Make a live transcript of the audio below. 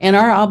And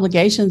our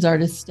obligations are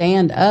to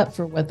stand up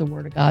for what the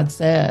Word of God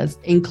says,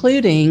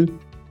 including,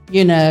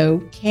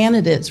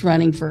 candidates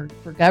running for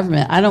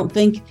government. I don't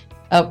think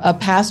a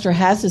pastor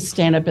has to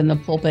stand up in the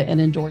pulpit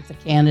and endorse a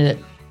candidate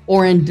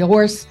or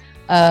endorse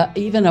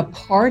even a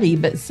party,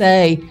 but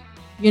say,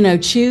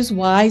 choose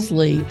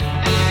wisely.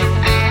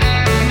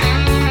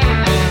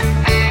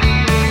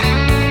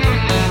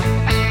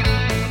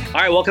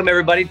 All right, welcome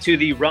everybody to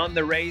the Run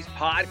the Race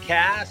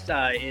podcast.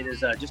 It is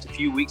just a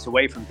few weeks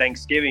away from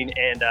Thanksgiving,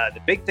 and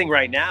the big thing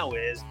right now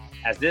is,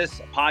 as this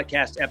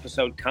podcast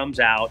episode comes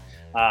out,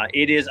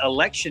 it is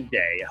Election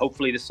Day.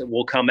 Hopefully this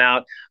will come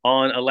out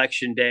on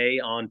Election Day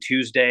on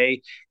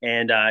Tuesday,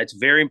 and it's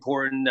very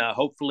important.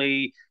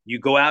 Hopefully you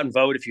go out and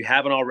vote if you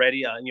haven't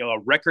already. A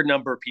record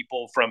number of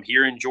people from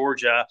here in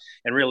Georgia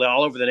and really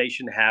all over the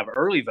nation have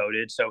early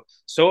voted.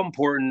 So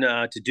important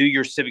to do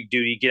your civic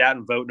duty, get out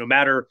and vote, no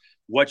matter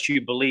what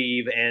you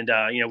believe. And,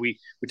 we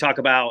talk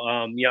about,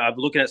 I'm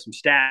looking at some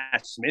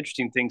stats, some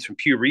interesting things from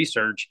Pew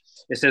Research.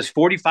 It says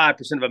 45%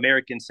 of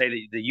Americans say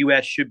that the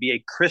U.S. should be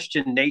a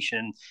Christian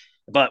nation,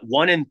 but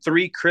 1 in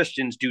 3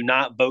 Christians do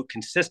not vote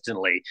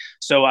consistently.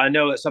 So I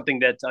know it's something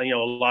that, a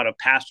lot of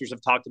pastors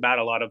have talked about,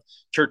 a lot of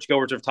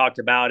churchgoers have talked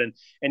about, and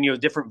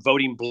different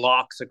voting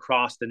blocks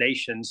across the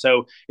nation.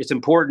 So it's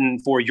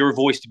important for your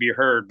voice to be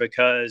heard,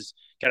 because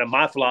kind of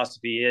my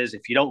philosophy is,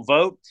 if you don't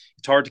vote,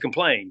 it's hard to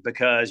complain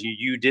because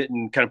you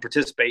didn't kind of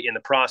participate in the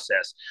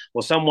process.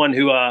 Well, someone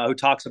who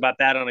talks about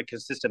that on a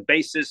consistent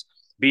basis,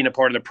 being a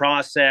part of the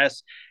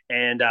process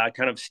and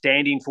kind of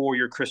standing for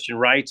your Christian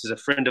rights, is a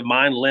friend of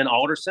mine, Lynn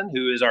Alderson,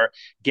 who is our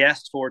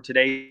guest for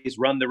today's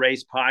Run the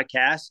Race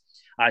podcast.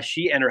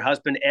 She and her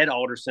husband, Ed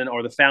Alderson,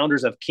 are the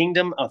founders of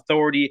Kingdom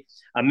Authority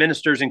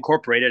Ministers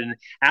Incorporated, an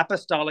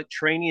apostolic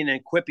training and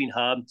equipping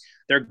hub.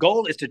 Their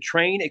goal is to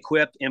train,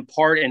 equip,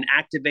 impart, and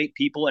activate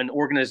people and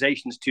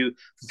organizations to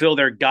fulfill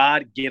their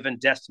God-given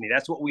destiny.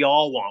 That's what we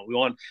all want. We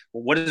want,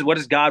 what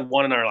does God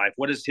want in our life?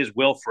 What is his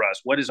will for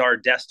us? What is our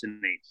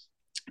destiny?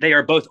 They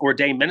are both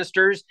ordained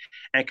ministers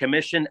and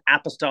commissioned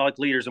apostolic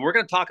leaders. And we're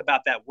going to talk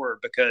about that word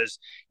because,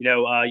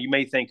 you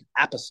may think,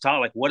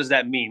 apostolic, what does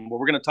that mean?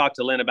 Well, we're going to talk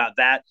to Lynn about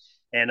that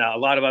and a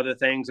lot of other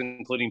things,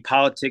 including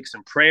politics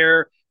and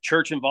prayer,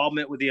 church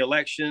involvement with the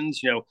elections,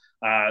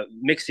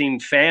 mixing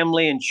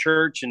family and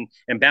church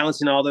and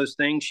balancing all those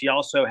things. She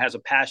also has a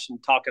passion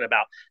talking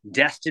about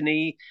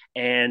destiny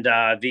and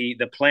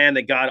the plan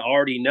that God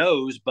already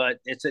knows, but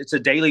it's a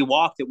daily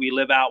walk that we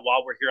live out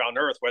while we're here on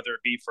earth, whether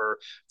it be for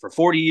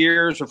 40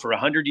 years or for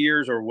 100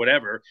 years or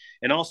whatever.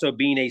 And also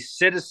being a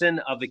citizen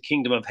of the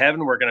kingdom of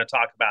heaven. We're going to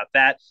talk about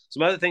that.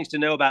 Some other things to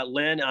know about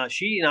Lynn.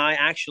 She and I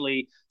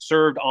actually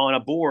served on a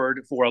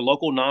board for a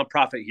local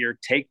nonprofit here,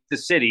 Take the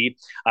City,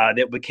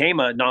 that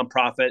became a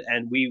nonprofit,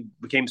 and we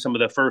became some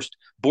of the first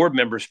board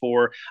members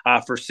for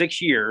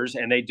 6 years.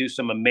 And they do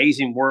some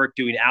amazing work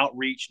doing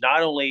outreach,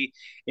 not only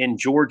in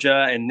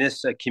Georgia and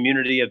this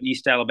community of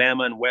East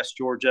Alabama and West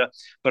Georgia,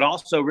 but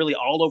also really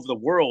all over the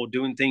world,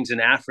 doing things in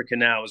Africa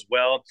now as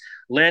well.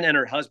 Lynn and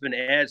her husband,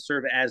 Ed,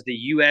 serve as the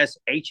U.S.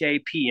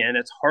 HAPN,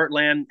 it's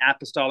Heartland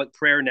Apostolic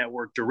Prayer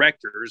Network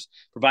directors,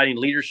 providing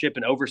leadership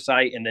and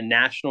oversight in the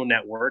national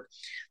network.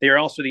 They are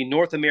also the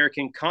North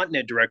American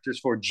Continent directors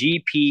for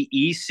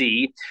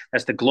GPEC,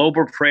 that's the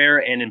Global Prayer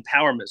and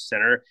Empowerment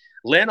Center.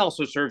 Lynn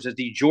also serves as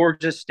the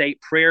Georgia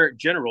State Prayer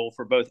General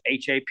for both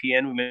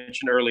HAPN, we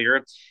mentioned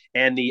earlier,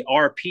 and the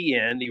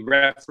RPN, the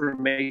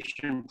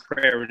Reformation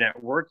Prayer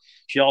Network.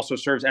 She also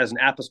serves as an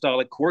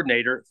apostolic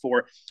coordinator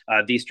for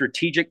the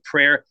Strategic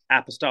Prayer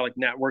Apostolic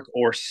Network,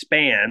 or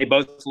SPAN. They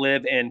both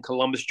live in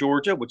Columbus,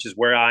 Georgia, which is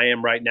where I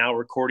am right now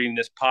recording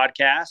this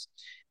podcast.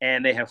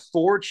 And they have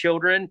 4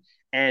 children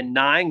and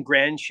 9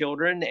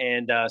 grandchildren.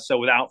 And so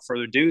without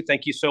further ado,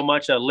 thank you so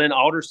much, Lynn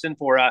Alderson,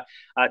 for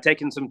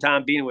taking some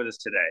time being with us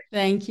today.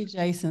 Thank you,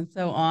 Jason.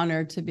 So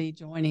honored to be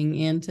joining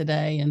in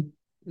today and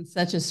in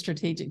such a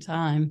strategic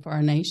time for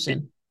our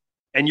nation.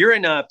 And you're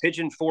in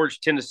Pigeon Forge,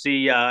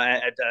 Tennessee,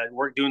 at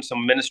work, doing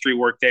some ministry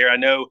work there. I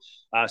know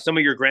some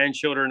of your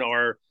grandchildren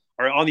are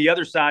on the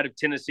other side of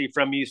Tennessee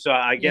from you. So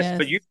I guess, yes.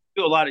 But you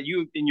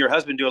and your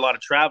husband do a lot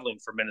of traveling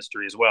for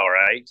ministry as well,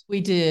 right?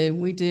 We do.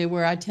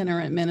 We're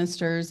itinerant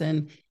ministers,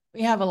 and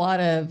we have a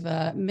lot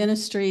of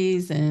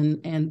ministries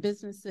and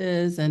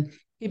businesses and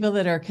people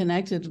that are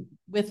connected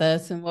with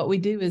us. And what we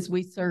do is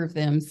we serve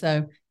them.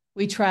 So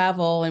we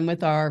travel, and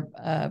with our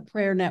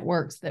prayer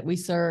networks that we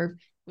serve,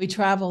 we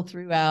travel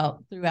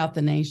throughout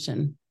the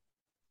nation.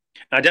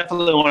 I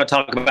definitely want to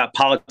talk about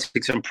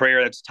politics and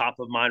prayer. That's top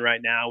of mind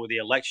right now with the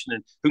election,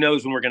 and who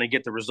knows when we're going to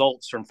get the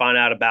results from find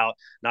out about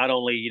not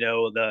only,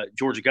 the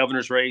Georgia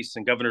governor's race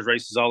and governor's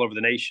races all over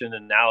the nation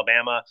and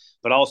Alabama,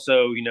 but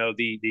also,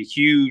 the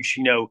huge,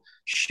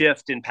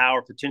 shift in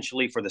power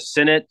potentially for the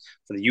Senate,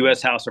 for the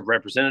U.S. House of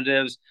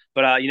Representatives.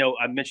 But, I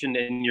mentioned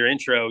in your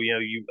intro,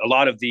 a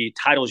lot of the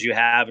titles you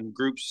have and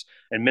groups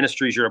and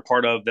ministries you're a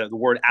part of, the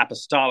word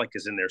apostolic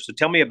is in there. So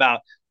tell me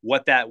about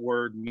what that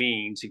word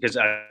means, because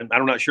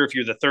I'm not sure if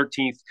you're the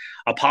 13th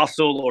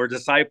apostle or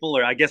disciple,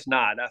 or I guess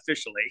not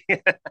officially.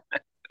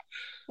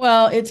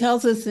 Well, it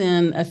tells us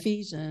in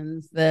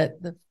Ephesians that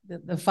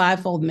the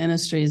fivefold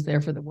ministry is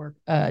there for the work,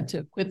 to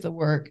equip the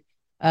work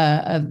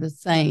of the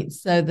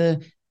saints. So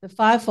the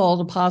fivefold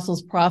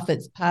apostles,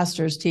 prophets,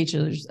 pastors,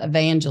 teachers,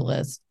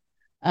 evangelists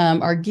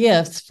are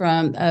gifts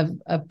from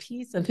a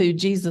piece of who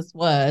Jesus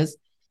was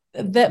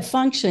that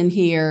function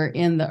here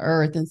in the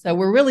earth. And so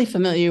we're really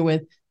familiar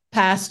with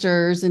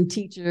pastors and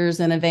teachers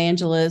and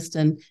evangelists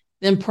and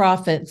then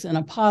prophets and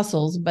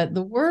apostles. But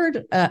the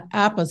word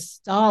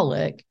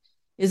apostolic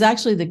is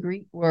actually the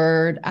Greek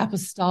word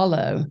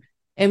apostolo.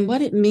 And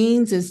what it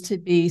means is to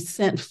be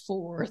sent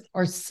forth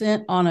or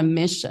sent on a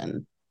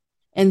mission.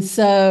 And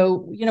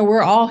so,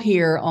 we're all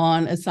here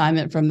on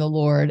assignment from the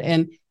Lord.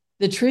 And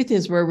the truth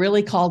is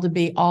we're called to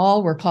be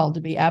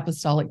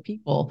apostolic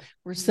people.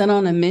 We're sent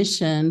on a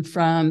mission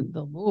from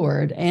the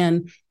Lord.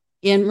 And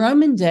in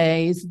Roman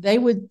days, they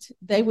would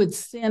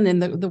send,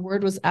 and the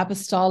word was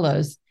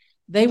apostolos,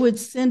 they would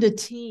send a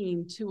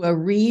team to a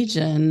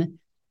region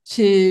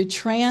to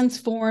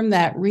transform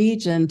that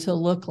region to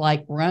look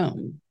like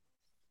Rome.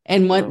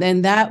 And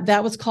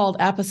that was called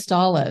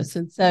apostolos.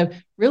 And so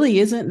really,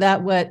 isn't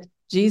that what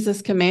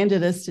Jesus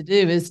commanded us to do,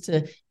 is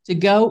to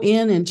go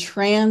in and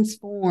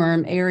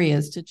transform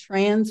areas, to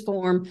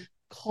transform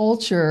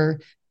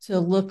culture to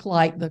look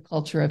like the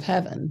culture of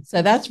heaven.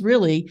 So that's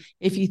really,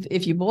 if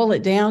you boil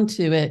it down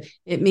to it,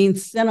 it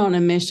means sent on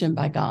a mission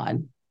by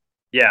God.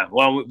 Yeah,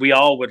 well, we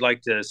all would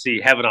like to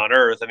see heaven on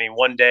earth. I mean,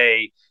 one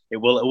day it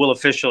will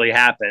officially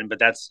happen, but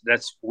that's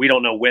we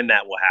don't know when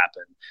that will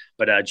happen.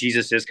 But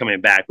Jesus is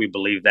coming back. We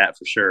believe that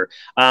for sure.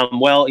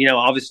 Well,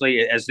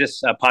 obviously, as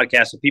this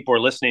podcast, if people are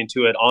listening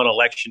to it on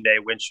Election Day,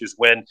 which is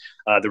when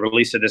the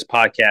release of this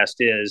podcast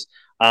is,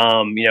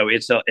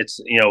 it's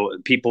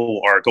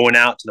people are going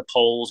out to the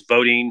polls,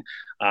 voting.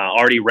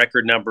 Already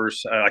record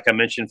numbers, like I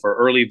mentioned, for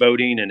early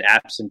voting and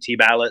absentee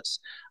ballots.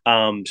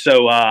 We're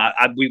not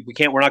going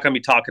to be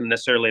talking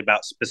necessarily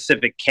about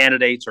specific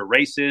candidates or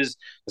races,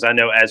 because I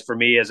know, as for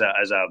me, as a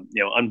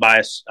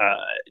unbiased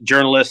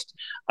journalist,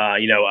 I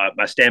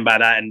stand by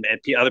that, and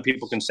other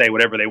people can say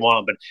whatever they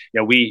want, but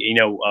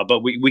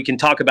we can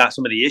talk about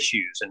some of the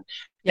issues,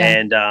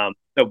 so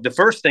the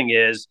first thing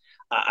is,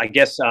 I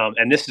guess,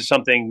 and this is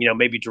something,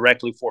 maybe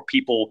directly for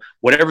people,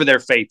 whatever their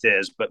faith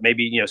is, but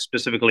maybe,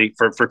 specifically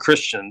for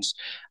Christians,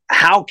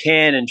 how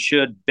can and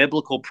should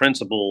biblical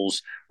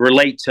principles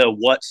relate to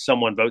what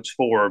someone votes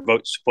for or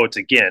votes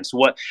against?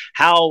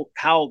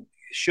 How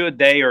should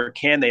they or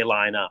can they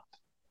line up?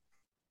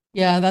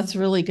 Yeah, that's a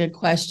really good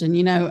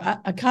question.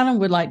 I kind of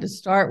would like to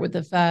start with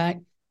the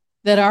fact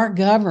that our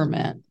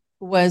government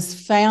was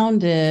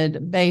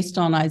founded based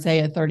on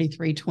Isaiah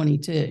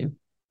 33:22.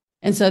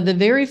 And so the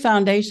very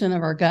foundation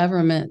of our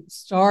government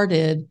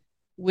started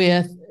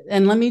with,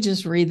 and let me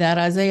just read that.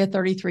 Isaiah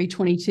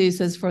 33:22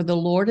 says, "For the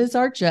Lord is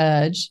our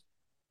judge,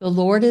 the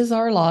Lord is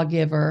our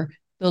lawgiver,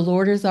 the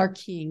Lord is our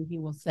king, he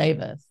will save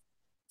us."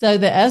 So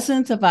the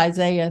essence of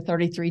Isaiah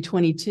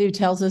 33:22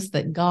 tells us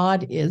that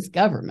God is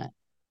government.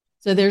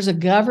 So there's a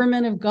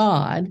government of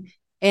God,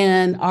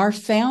 and our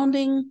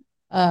founding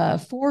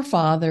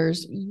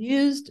forefathers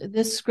used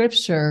this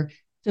scripture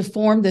to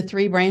form the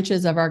three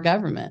branches of our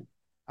government: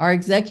 our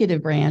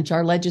executive branch,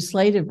 our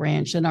legislative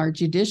branch, and our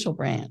judicial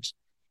branch.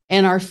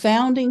 And our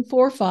founding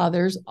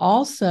forefathers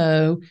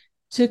also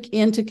took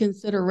into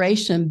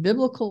consideration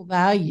biblical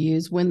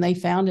values when they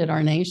founded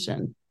our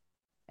nation.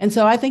 And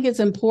so I think it's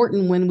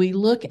important when we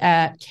look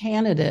at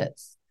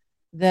candidates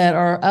that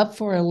are up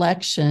for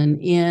election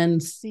in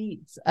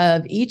seats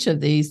of each of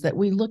these, that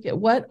we look at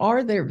what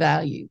are their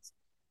values.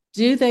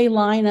 Do they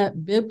line up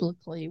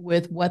biblically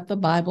with what the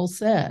Bible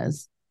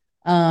says?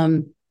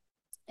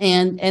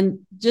 And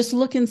just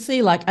look and see,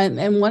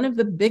 and one of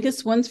the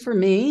biggest ones for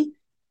me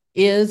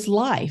is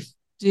life.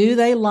 Do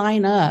they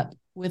line up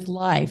with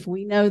life?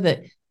 We know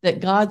that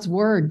God's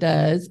word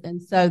does.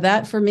 And so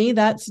that, for me,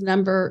 that's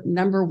number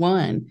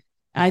one.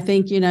 I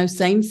think,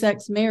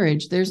 same-sex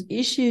marriage, there's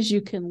issues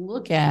you can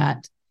look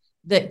at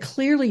that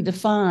clearly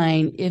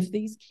define if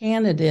these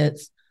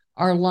candidates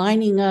are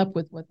lining up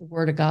with what the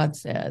word of God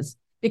says,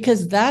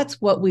 because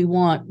that's what we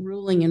want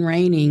ruling and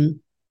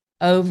reigning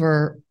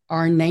over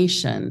our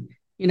nation.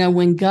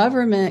 When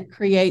government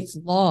creates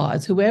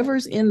laws,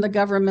 whoever's in the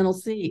governmental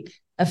seat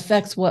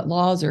affects what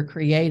laws are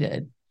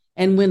created.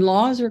 And when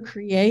laws are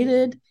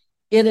created,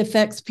 it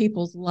affects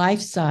people's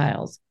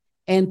lifestyles,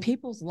 and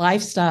people's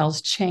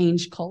lifestyles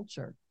change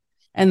culture.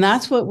 And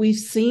that's what we've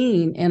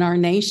seen in our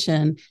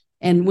nation.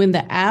 And when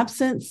the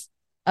absence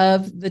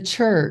of the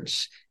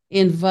church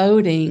in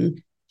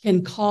voting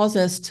can cause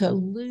us to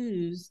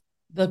lose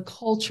the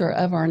culture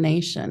of our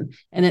nation.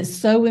 And it's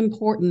so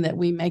important that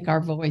we make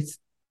our voice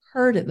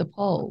heard at the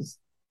polls.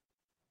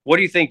 What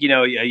do you think?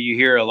 You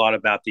hear a lot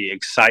about the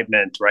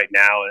excitement right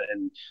now,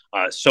 and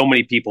so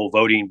many people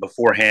voting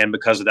beforehand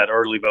because of that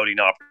early voting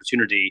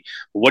opportunity.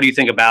 What do you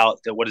think about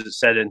what is it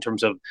said in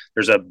terms of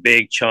there's a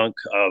big chunk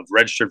of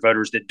registered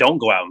voters that don't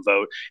go out and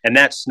vote, and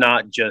that's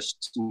not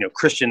just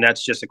Christian,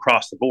 that's just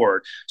across the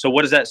board. So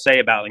what does that say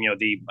about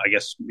I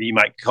guess you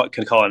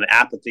can call it an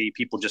apathy,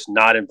 people just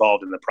not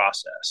involved in the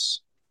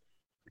process?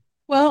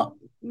 Well,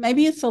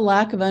 maybe it's a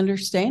lack of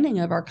understanding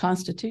of our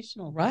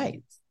constitutional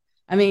rights.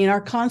 I mean,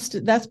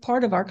 that's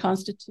part of our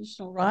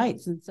constitutional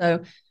rights. And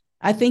so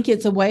I think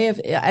it's a way of,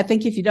 I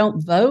think if you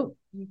don't vote,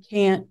 you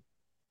can't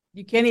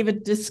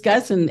even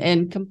discuss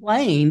and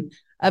complain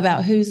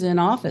about who's in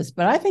office.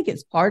 But I think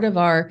it's part of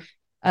our,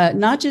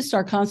 not just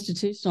our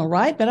constitutional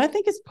right, but I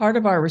think it's part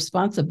of our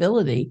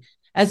responsibility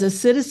as a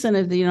citizen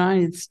of the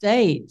United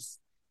States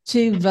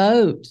to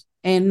vote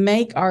and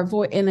make our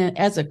voice. And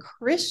as a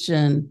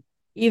Christian,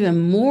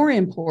 even more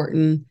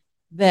important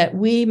that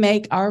we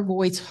make our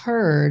voice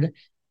heard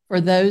for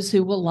those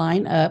who will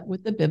line up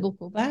with the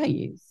biblical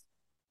values.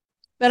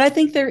 But I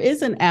think there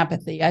is an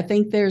apathy. I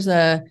think there's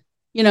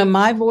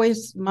my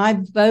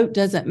vote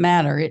doesn't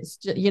matter. It's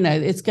just,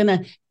 it's going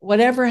to,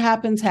 whatever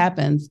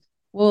happens.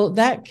 Well,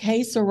 that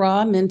que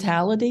sera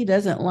mentality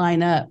doesn't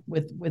line up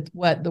with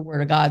what the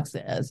Word of God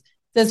says.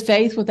 It says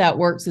faith without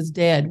works is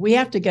dead. We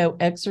have to go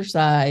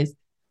exercise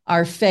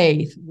our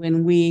faith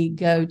when we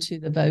go to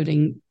the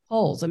voting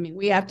polls. I mean,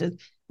 we have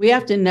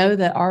to know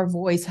that our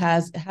voice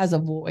has a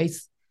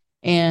voice,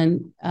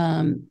 and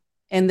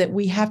that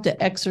we have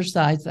to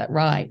exercise that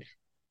right.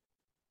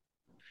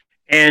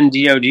 And, do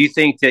you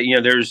think that,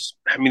 there's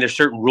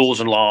certain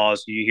rules and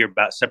laws you hear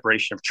about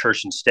separation of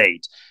church and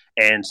state.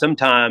 And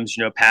sometimes,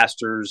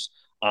 pastors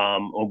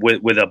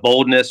with a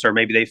boldness, or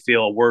maybe they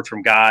feel a word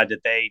from God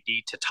that they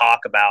need to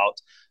talk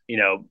about,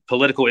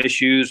 political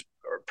issues,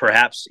 or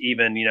perhaps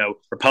even,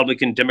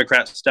 Republican,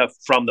 Democrat stuff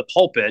from the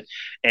pulpit.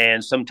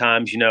 And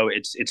sometimes,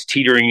 it's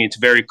teetering. It's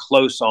very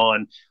close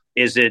on,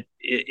 is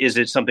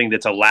it something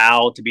that's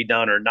allowed to be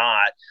done or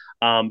not?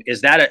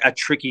 Is that a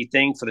tricky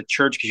thing for the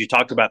church? Because you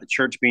talked about the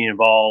church being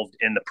involved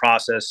in the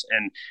process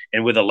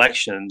and with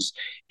elections.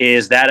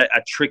 Is that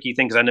a tricky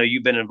thing? Because I know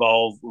you've been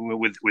involved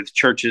with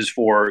churches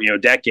for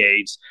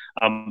decades.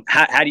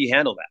 How do you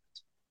handle that?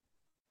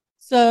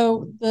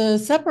 So the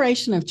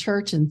separation of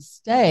church and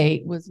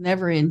state was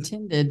never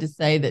intended to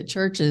say that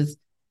churches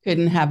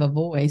couldn't have a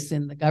voice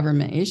in the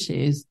government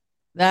issues.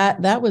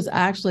 That was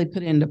actually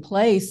put into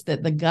place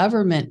that the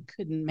government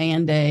couldn't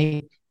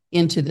mandate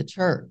into the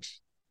church.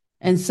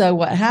 And so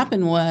what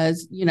happened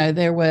was,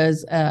 there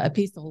was a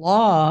piece of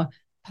law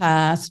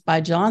passed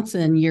by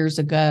Johnson years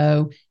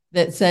ago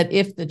that said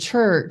if the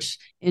church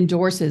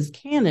endorses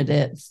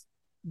candidates,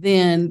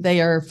 then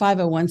they are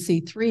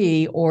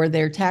 501c3 or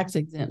their tax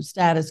exempt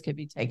status could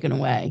be taken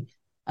away.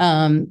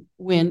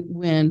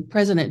 When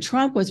President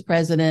Trump was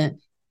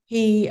president,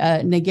 he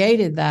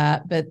negated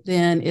that, but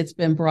then it's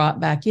been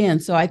brought back in.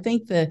 So I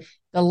think the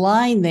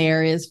line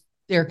there is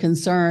their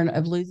concern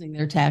of losing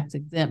their tax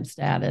exempt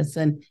status.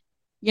 And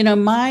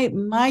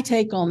my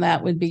take on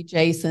that would be,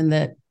 Jason,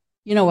 that,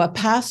 a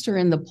pastor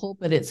in the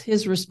pulpit, it's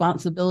his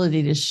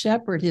responsibility to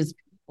shepherd his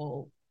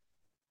people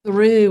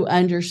through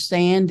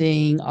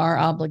understanding our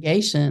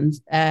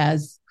obligations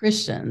as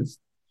Christians.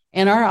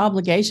 And our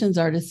obligations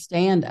are to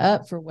stand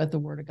up for what the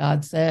Word of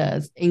God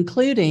says,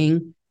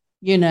 including,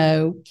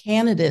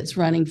 candidates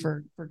running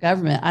for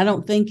government. I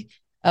don't think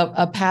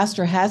a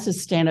pastor has to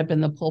stand up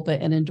in the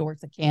pulpit and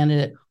endorse a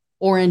candidate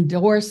or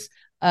endorse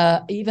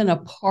even a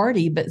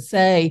party, but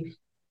say,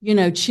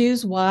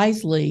 choose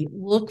wisely,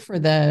 look for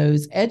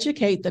those,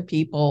 educate the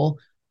people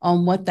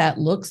on what that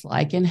looks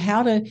like and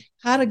how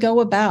to go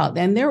about.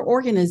 And there are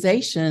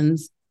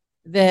organizations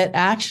that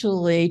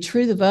actually,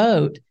 True the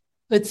Vote,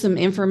 put some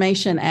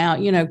information out,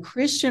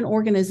 Christian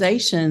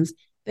organizations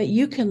that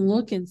you can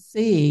look and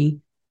see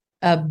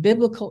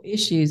biblical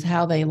issues,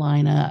 how they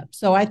line up.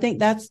 So I think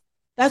that's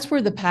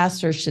where the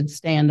pastor should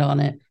stand on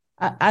it.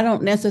 I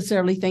don't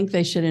necessarily think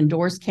they should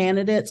endorse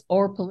candidates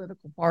or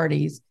political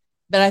parties,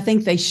 but I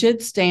think they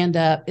should stand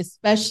up,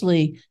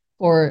 especially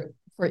for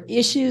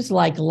issues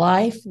like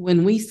life.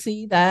 When we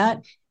see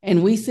that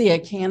and we see a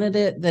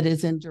candidate that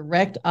is in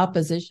direct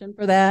opposition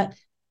for that,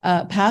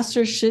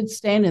 pastors should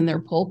stand in their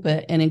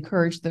pulpit and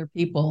encourage their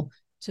people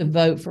to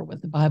vote for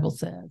what the Bible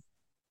says.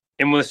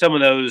 And with some of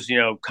those,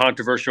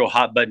 controversial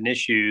hot button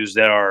issues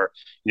that are,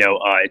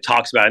 it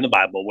talks about in the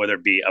Bible, whether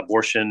it be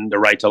abortion, the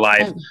right to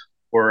life,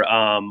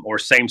 or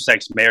same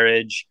sex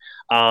marriage,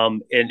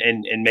 and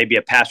maybe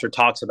a pastor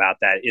talks about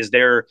that. Is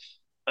there,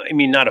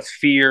 not a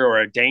fear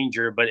or a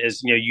danger, but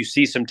as you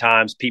see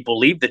sometimes people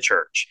leave the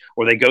church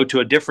or they go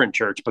to a different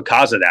church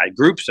because of that.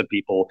 Groups of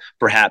people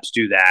perhaps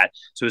do that.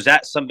 So is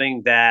that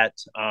something that,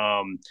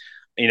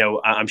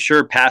 I'm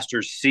sure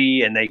pastors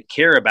see and they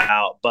care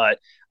about, but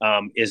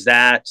is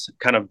that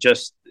kind of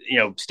just,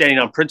 standing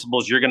on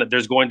principles,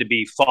 there's going to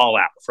be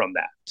fallout from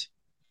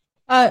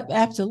that?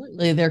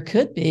 Absolutely. There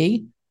could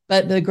be,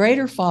 but the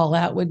greater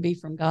fallout would be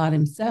from God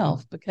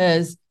himself,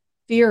 because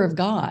fear of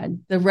God,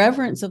 the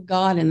reverence of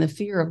God and the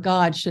fear of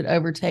God should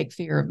overtake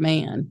fear of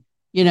man.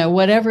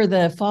 Whatever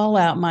the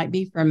fallout might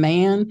be from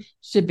man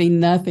should be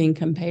nothing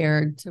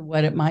compared to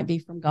what it might be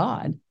from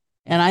God.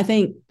 And I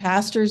think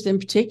pastors in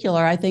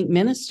particular, I think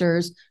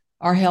ministers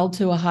are held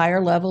to a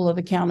higher level of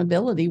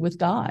accountability with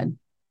God.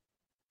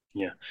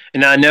 Yeah.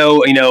 And I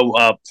know,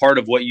 part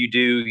of what you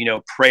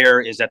do,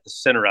 prayer is at the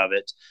center of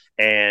it.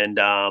 and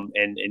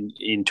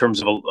in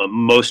terms of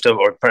most of,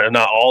 or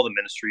not all, the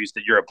ministries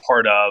that you're a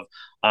part of.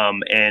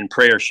 And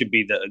prayer should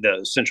be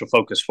the central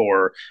focus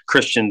for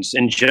Christians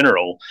in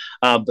general.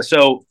 But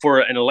so for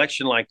an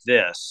election like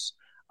this,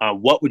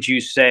 what would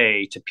you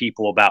say to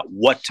people about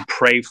what to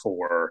pray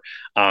for,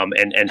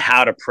 and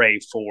how to pray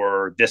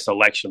for this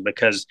election?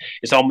 Because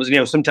it's almost,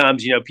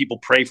 sometimes, people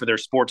pray for their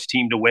sports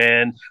team to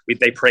win.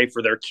 They pray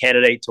for their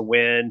candidate to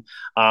win.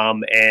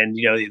 And,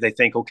 they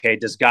think, okay,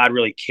 does God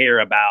really care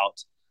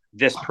about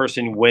this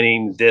person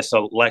winning this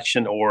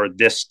election or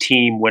this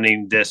team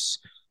winning this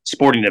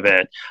sporting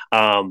event?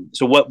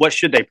 So what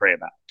should they pray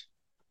about?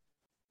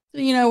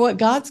 So, what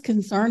God's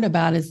concerned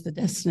about is the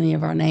destiny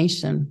of our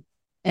nation.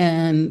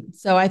 And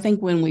so I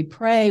think when we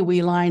pray,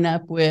 we line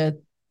up with,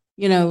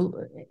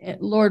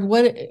 Lord,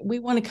 what we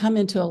want to come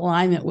into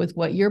alignment with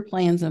what your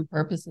plans and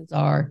purposes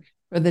are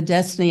for the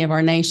destiny of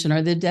our nation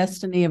or the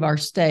destiny of our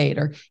state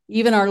or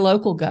even our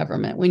local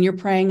government. When you're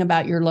praying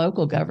about your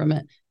local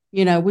government,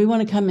 we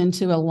want to come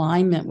into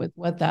alignment with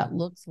what that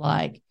looks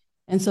like.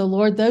 And so,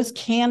 Lord, those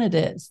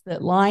candidates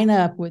that line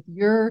up with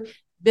your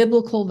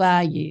biblical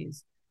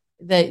values,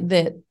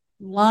 that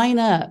line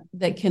up,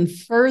 that can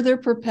further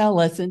propel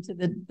us into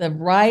the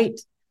right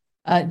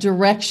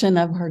direction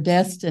of our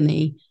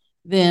destiny,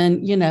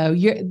 then,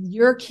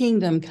 your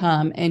kingdom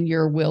come and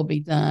your will be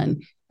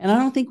done. And I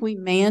don't think we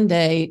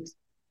mandate,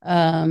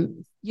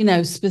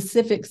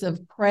 specifics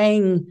of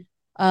praying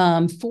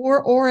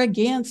for or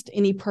against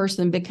any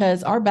person,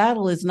 because our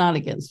battle is not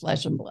against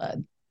flesh and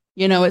blood.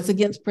 It's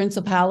against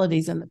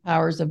principalities and the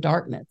powers of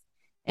darkness.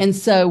 And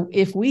so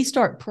if we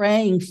start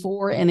praying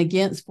for and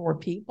against for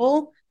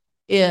people,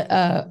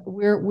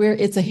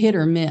 it's a hit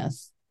or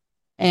miss.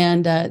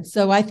 And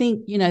so I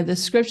think, the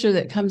scripture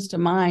that comes to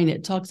mind,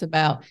 it talks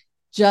about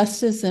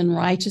justice and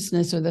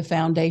righteousness are the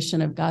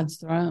foundation of God's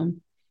throne.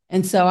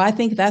 And so I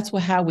think that's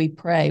how we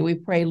pray. We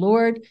pray,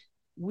 Lord,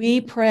 we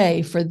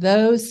pray for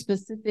those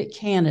specific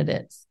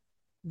candidates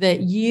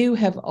that you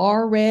have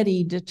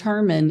already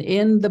determined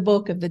in the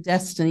book of the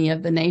destiny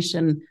of the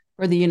nation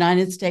for the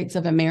United States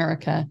of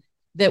America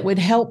that would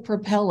help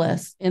propel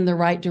us in the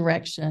right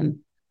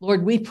direction.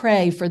 Lord, we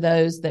pray for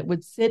those that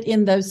would sit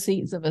in those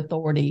seats of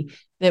authority,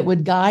 that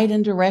would guide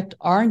and direct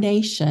our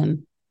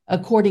nation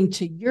according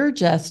to your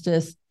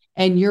justice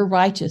and your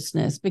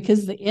righteousness,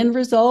 because the end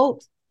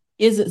result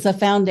is it's a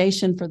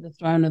foundation for the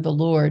throne of the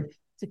Lord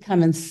to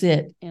come and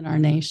sit in our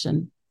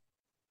nation.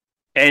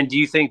 And do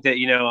you think that,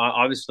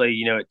 obviously,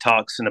 it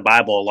talks in the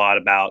Bible a lot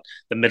about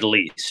the Middle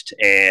East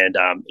and,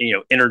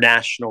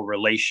 international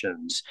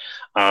relations,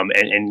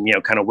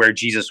 and kind of where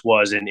Jesus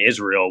was in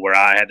Israel, where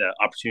I had the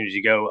opportunity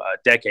to go a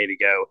decade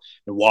ago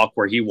and walk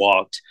where he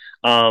walked.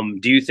 Do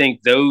you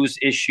think those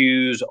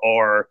issues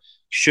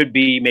should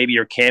be maybe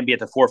or can be at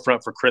the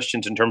forefront for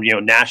Christians in terms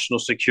of, national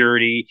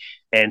security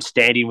and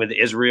standing with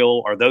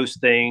Israel? Are those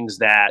things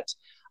that,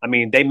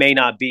 they may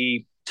not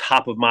be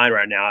top of mind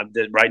right now.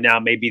 Right now,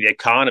 maybe the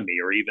economy,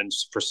 or even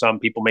for some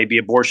people, maybe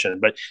abortion.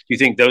 But do you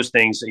think those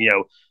things,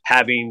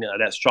 having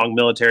that strong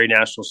military,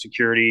 national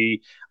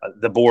security,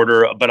 the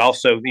border, but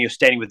also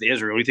standing with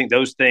Israel, do you think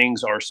those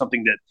things are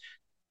something that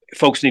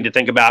folks need to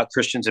think about,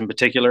 Christians in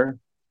particular?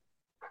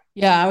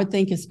 Yeah, I would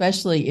think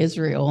especially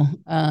Israel,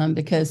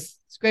 because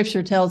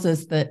Scripture tells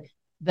us that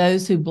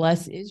those who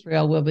bless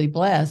Israel will be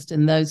blessed,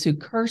 and those who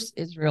curse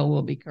Israel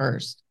will be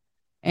cursed.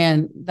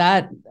 And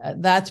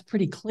that's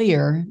pretty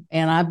clear.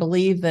 And I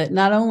believe that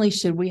not only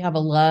should we have a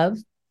love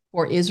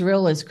for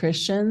Israel as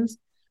Christians,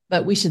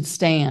 but we should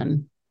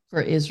stand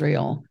for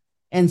Israel.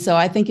 And so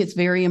I think it's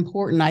very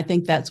important. I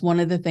think that's one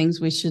of the things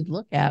we should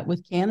look at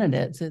with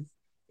candidates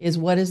is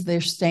what is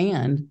their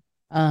stand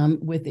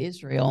with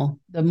Israel.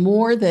 The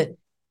more that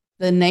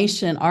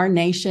our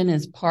nation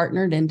is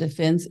partnered and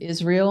defends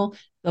Israel,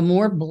 the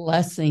more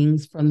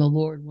blessings from the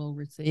Lord we'll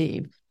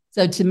receive.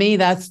 So to me,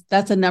 that's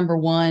a number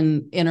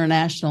one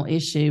international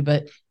issue,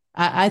 but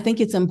I think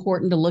it's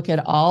important to look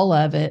at all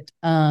of it.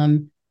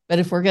 But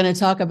if we're going to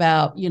talk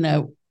about,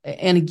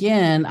 and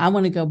again, I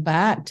want to go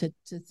back to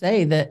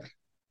say that,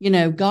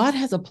 God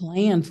has a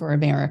plan for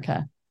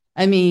America.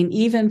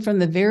 Even from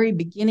the very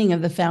beginning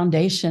of the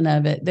foundation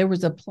of it, there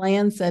was a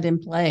plan set in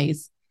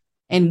place,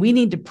 and we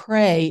need to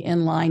pray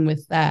in line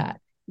with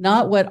that.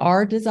 Not what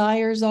our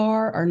desires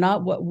are, or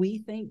not what we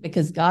think,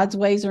 because God's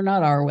ways are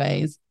not our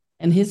ways,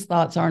 and his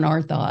thoughts aren't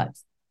our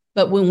thoughts.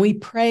 But when we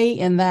pray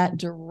in that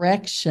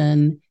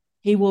direction,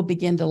 he will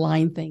begin to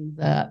line things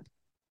up.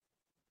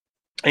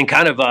 And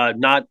kind of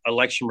not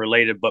election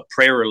related, but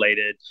prayer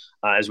related,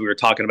 as we were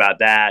talking about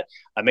that,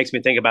 makes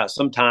me think about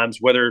sometimes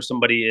whether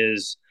somebody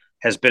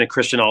has been a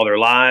Christian all their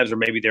lives, or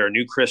maybe they're a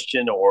new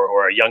Christian,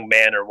 or a young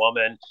man or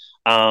woman.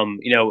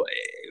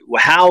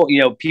 How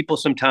people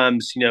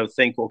sometimes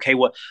think, okay,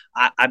 well,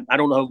 I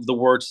don't know the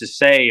words to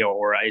say,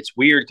 or it's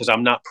weird because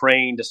I'm not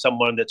praying to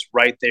someone that's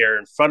right there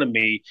in front of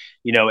me,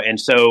 and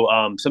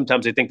so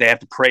sometimes they think they have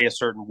to pray a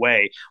certain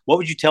way. What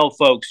would you tell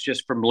folks,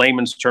 just from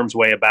layman's terms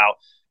way, about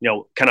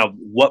kind of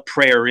what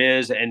prayer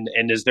is, and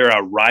is there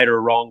a right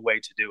or wrong way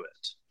to do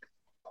it?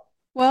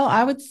 Well,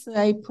 I would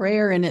say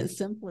prayer in its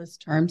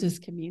simplest terms is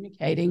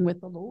communicating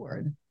with the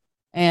Lord.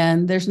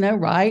 And there's no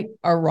right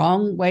or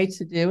wrong way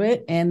to do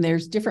it. And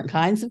there's different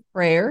kinds of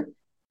prayer.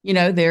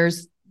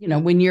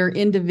 When you're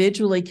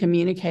individually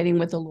communicating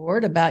with the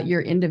Lord about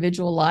your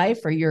individual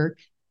life or your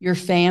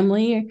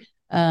family,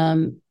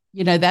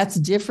 that's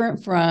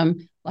different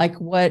from like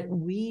what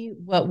we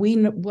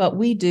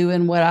do,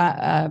 and what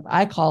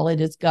I call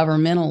it is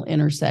governmental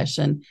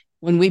intercession,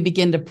 when we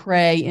begin to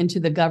pray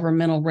into the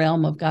governmental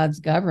realm of God's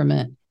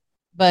government.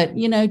 But,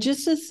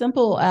 just as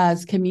simple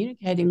as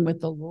communicating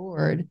with the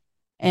Lord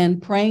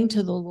and praying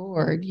to the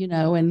Lord,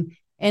 and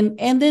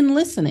then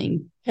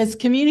listening, because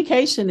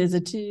communication is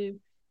a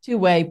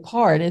two-way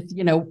part. If,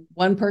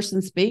 one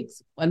person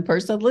speaks, one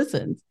person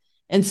listens.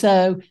 And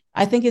so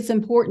I think it's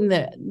important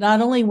that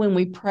not only when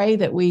we pray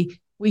that we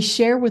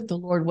share with the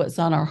Lord what's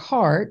on our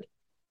heart,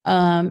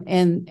 but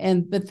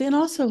then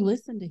also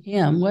listen to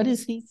him. What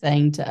is he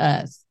saying to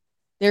us?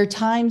 There are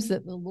times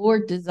that the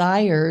Lord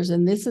desires,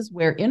 and this is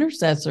where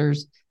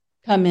intercessors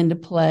come into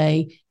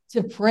play,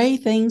 to pray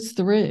things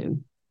through.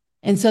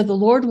 And so the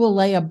Lord will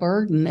lay a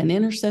burden, an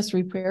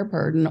intercessory prayer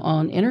burden,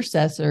 on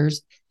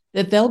intercessors,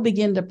 that they'll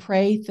begin to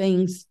pray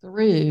things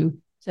through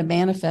to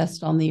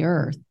manifest on the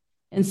earth.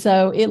 And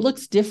so it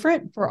looks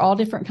different for all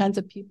different kinds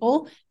of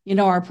people.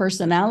 Our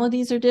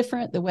personalities are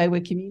different. The way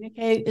we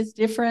communicate is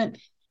different.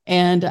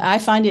 And I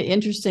find it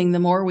interesting, the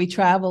more we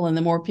travel and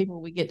the more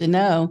people we get to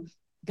know,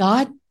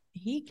 God,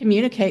 he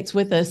communicates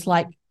with us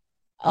like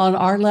on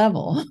our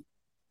level,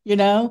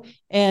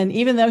 and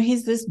even though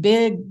he's this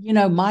big,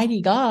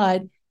 mighty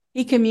God,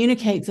 he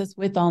communicates us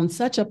with on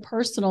such a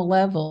personal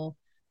level,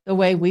 the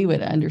way we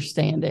would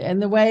understand it,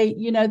 and the way,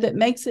 that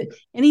makes it,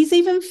 and he's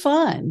even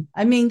fun.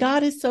 I mean,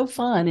 God is so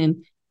fun,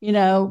 and,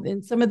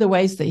 in some of the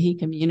ways that he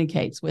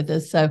communicates with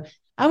us. So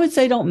I would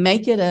say, don't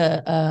make it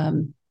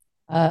a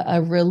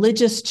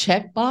religious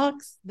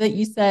checkbox that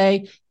you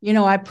say,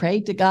 I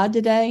prayed to God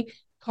today.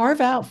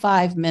 Carve out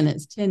 5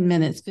 minutes, 10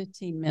 minutes,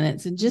 15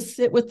 minutes, and just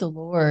sit with the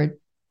Lord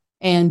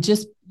and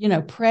just,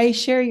 pray,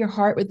 share your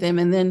heart with him,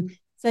 and then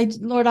say,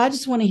 Lord, I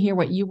just want to hear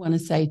what you want to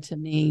say to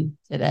me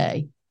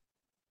today.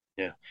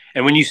 Yeah.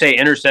 And when you say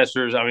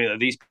intercessors, I mean,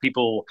 these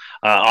people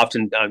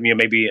often,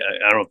 maybe,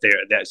 I don't know if they're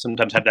that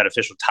sometimes have that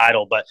official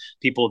title, but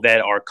people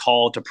that are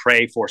called to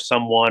pray for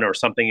someone or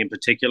something in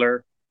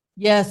particular.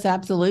 Yes,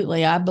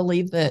 absolutely. I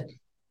believe that,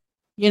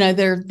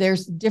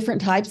 there's different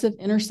types of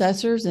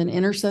intercessors, and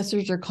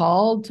intercessors are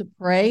called to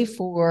pray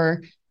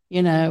for,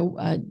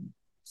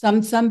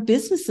 some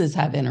businesses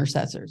have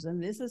intercessors.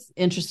 And this is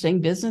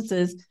interesting.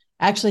 Businesses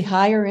actually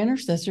hire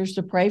intercessors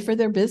to pray for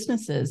their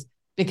businesses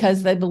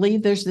because they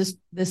believe there's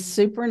this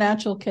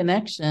supernatural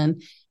connection.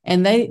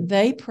 And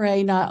they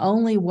pray not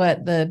only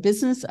what the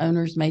business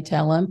owners may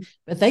tell them,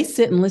 but they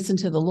sit and listen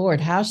to the Lord.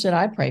 How should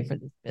I pray for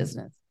this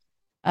business?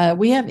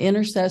 We have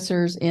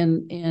intercessors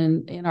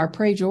in our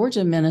Pray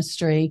Georgia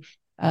ministry.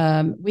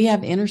 We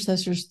have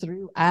intercessors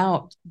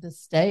throughout the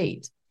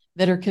state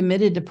that are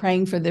committed to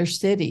praying for their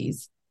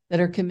cities, that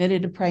are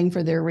committed to praying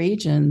for their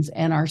regions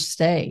and our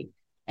state.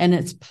 And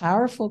it's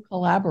powerful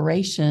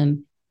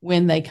collaboration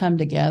when they come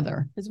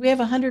together, because we have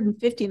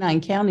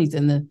 159 counties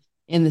in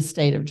the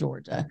state of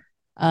Georgia.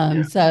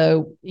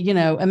 So,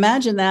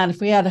 imagine that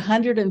if we had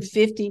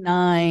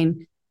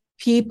 159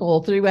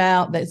 people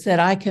throughout that said,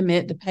 I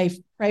commit to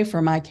pray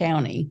for my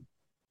county,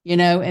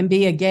 and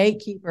be a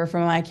gatekeeper for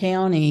my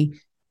county,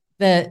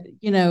 that,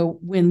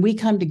 when we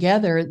come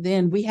together,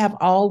 then we have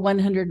all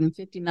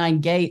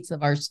 159 gates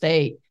of our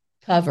state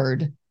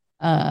covered.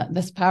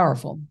 That's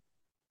powerful.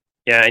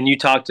 Yeah. And you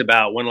talked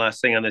about, one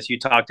last thing on this, you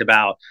talked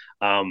about,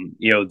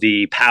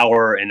 the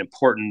power and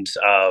importance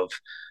of,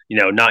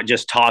 not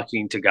just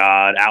talking to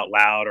God out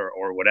loud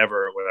or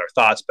whatever with our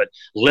thoughts, but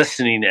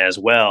listening as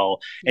well.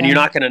 And you're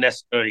not going to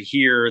necessarily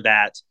hear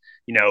that,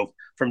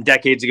 from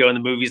decades ago in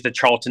the movies, the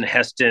Charlton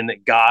Heston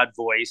God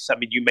voice. I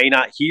mean, you may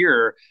not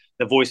hear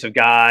the voice of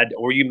God,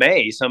 or you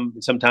may,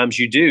 sometimes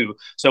you do.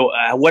 So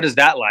what is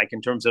that like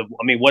in terms of,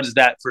 what is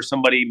that for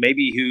somebody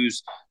maybe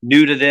who's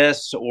new to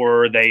this,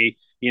 or they,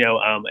 they've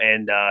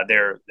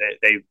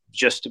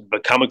just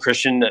become a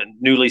Christian,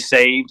 newly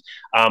saved.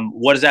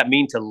 What does that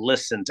mean to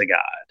listen to God?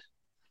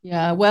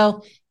 Yeah,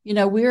 well,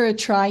 we're a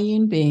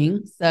triune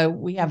being. So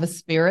we have a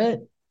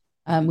spirit,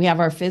 we have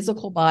our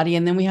physical body,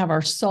 and then we have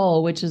our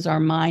soul, which is our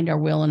mind, our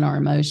will, and our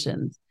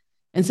emotions.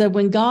 And so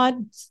when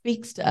God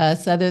speaks to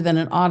us, other than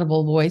an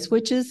audible voice,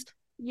 which is,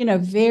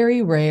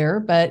 very rare,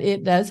 but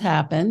it does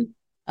happen.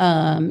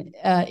 When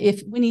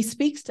he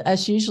speaks to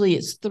us, usually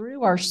it's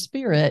through our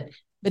spirit,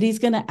 but he's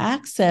going to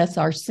access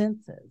our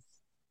senses,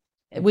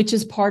 which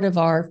is part of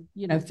our,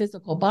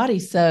 physical body.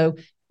 So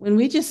when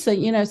we just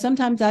say,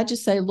 sometimes I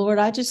just say, Lord,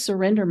 I just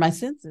surrender my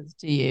senses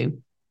to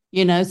you,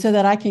 so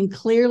that I can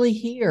clearly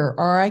hear,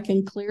 or I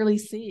can clearly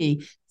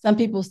see. Some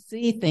people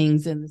see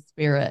things in the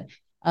spirit.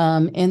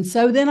 And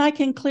so then I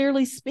can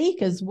clearly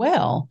speak as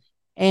well.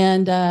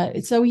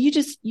 And so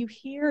you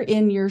hear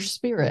in your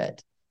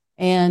spirit.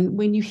 And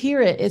when you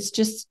hear it, it's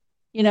just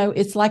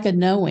it's like a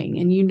knowing,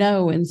 and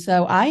and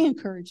so I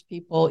encourage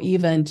people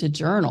even to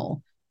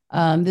journal.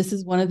 This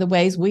is one of the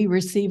ways we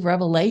receive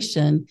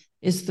revelation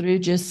is through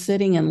just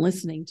sitting and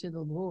listening to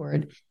the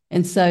Lord.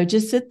 And so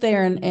just sit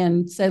there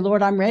and say,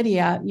 Lord, I'm ready.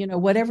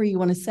 Whatever you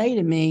want to say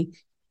to me.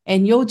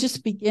 And you'll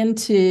just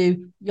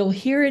you'll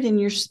hear it in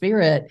your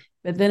spirit,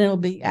 but then it'll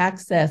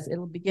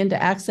begin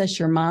to access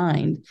your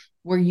mind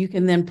where you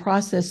can then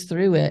process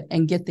through it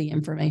and get the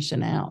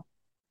information out.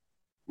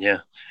 Yeah.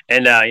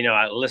 And,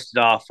 I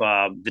listed off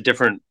the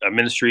different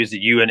ministries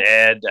that you and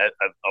Ed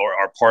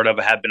are part of,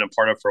 have been a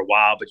part of for a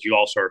while, but you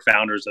also are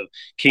founders of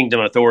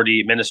Kingdom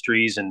Authority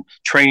Ministries and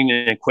training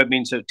and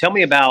equipping. So tell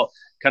me about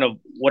kind of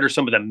what are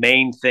some of the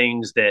main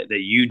things that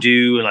you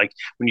do, and like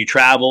when you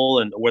travel,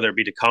 and whether it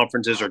be to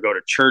conferences or go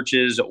to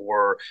churches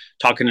or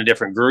talking to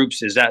different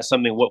groups, is that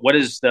something, what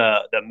is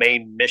the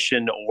main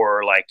mission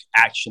or like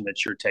action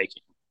that you're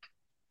taking?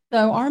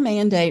 So our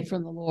mandate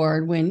from the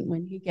Lord,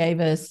 when He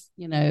gave us,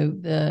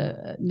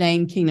 the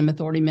name Kingdom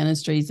Authority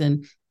Ministries,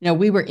 and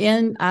we were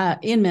in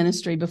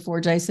ministry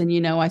before,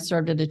 Jason. I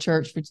served at a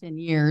church for 10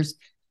 years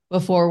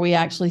before we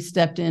actually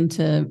stepped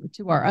into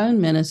our own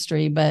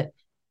ministry. But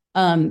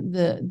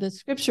the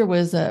scripture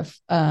was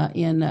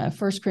in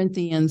 1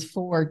 Corinthians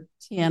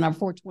 4:10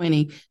 or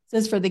 4:20. It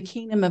says, "For the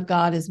kingdom of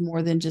God is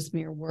more than just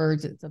mere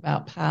words; it's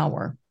about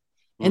power."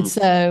 And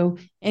so,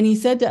 and He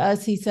said to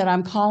us, He said,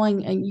 "I'm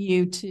calling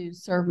you to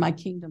serve my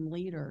kingdom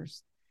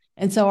leaders."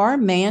 And so our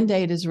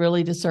mandate is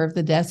really to serve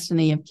the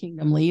destiny of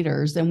kingdom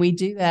leaders. And we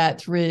do that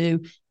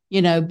through,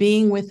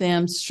 being with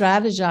them,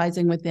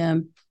 strategizing with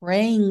them,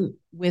 praying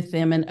with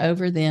them and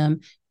over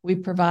them. We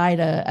provide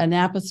an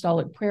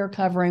apostolic prayer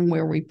covering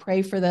where we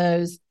pray for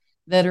those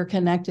that are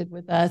connected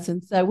with us.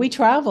 And so we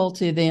travel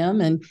to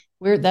them, and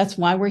that's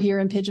why we're here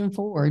in Pigeon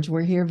Forge.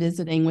 We're here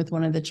visiting with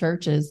one of the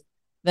churches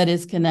that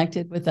is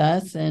connected with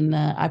us. And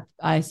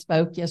I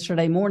spoke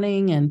yesterday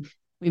morning, and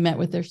we met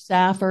with their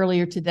staff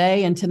earlier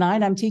today. And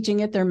tonight I'm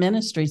teaching at their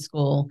ministry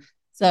school.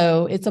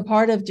 So it's a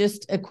part of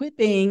just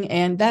equipping,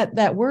 and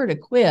that word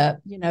equip,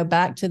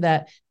 back to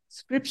that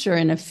scripture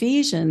in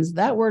Ephesians,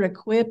 that word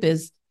equip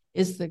is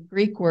the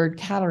Greek word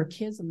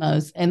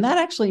katarkismos, and that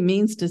actually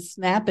means to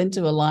snap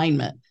into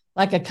alignment,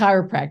 like a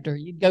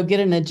chiropractor. You'd go get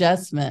an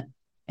adjustment.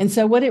 And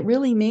so what it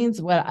really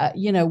means,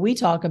 we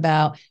talk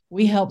about,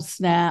 we help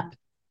snap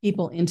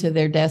people into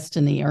their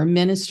destiny, our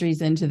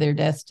ministries into their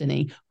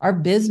destiny, our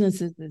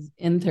businesses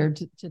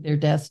into their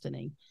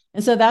destiny.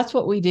 And so that's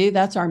what we do.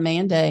 That's our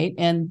mandate.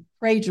 And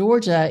Pray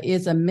Georgia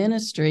is a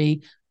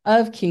ministry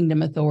of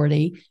Kingdom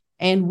Authority,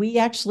 and we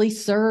actually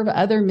serve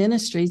other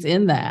ministries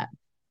in that.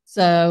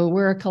 So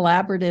we're a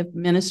collaborative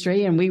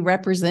ministry, and we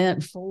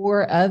represent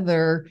 4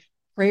 other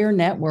prayer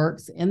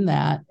networks in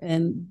that.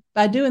 And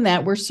by doing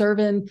that, we're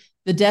serving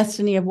the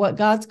destiny of what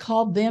God's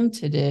called them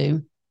to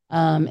do.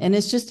 And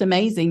it's just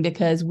amazing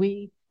because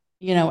we,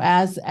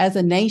 as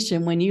a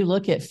nation, when you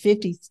look at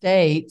 50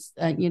 states,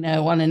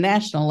 on a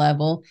national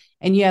level,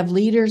 and you have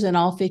leaders in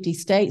all 50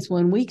 states,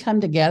 when we come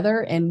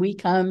together and we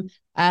come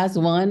as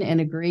one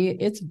and agree,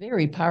 it's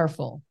very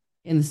powerful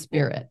in the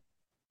spirit.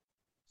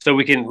 So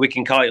we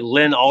can call it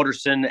Lynn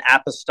Alderson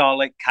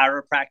Apostolic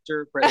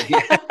Chiropractor.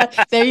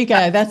 There you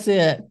go. That's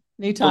it.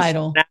 New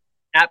title. We'll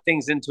snap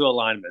things into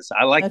alignment.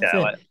 I like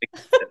that.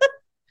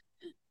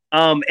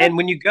 And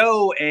when you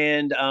go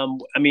and,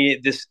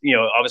 this,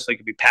 obviously it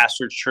could be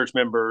pastors, church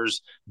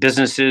members,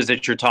 businesses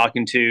that you're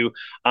talking to,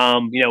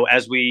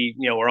 as we,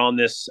 are on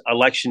this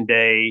election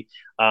day,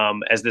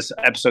 as this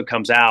episode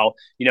comes out,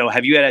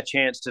 have you had a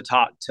chance to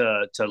talk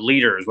to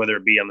leaders, whether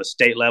it be on the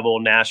state level,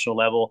 national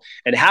level,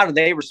 and how do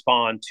they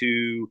respond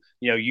to,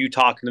 you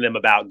talking to them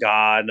about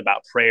God and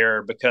about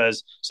prayer?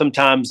 Because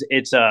sometimes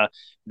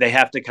they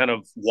have to kind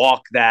of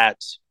walk that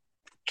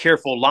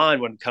careful line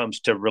when it comes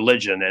to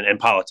religion and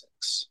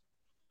politics.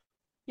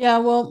 Yeah,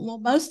 well,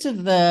 most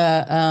of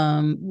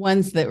the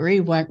ones that we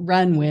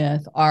run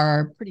with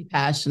are pretty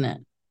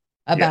passionate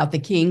about the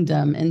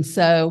kingdom. And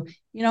so,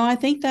 I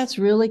think that's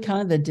really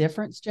kind of the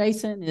difference,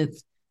 Jason.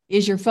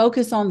 Is your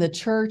focus on the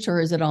church, or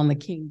is it on the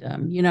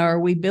kingdom? Are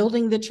we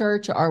building the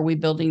church, or are we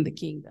building the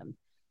kingdom?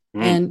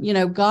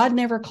 And, God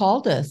never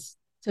called us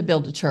to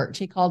build a church.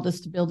 He called us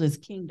to build His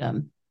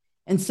kingdom.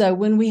 And so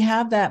when we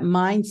have that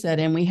mindset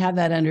and we have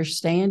that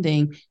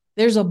understanding,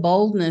 there's a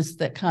boldness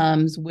that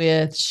comes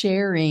with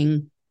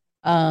sharing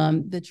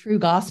the true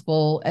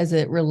gospel as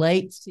it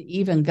relates to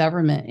even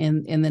government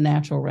in the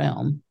natural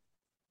realm.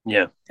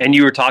 Yeah. And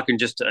you were talking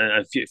just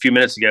a few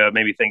minutes ago,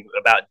 maybe think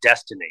about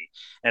destiny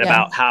and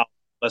about how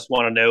us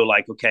want to know,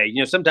 like, okay,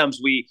 sometimes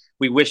we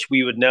wish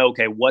we would know,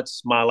 okay,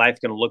 what's my life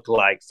going to look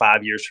like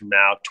 5 years from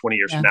now, 20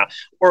 years from now?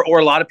 Or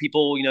a lot of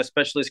people,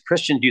 especially as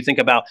Christians, do you think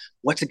about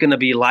what's it going to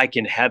be like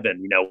in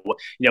heaven?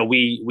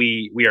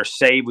 We are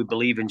saved. We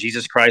believe in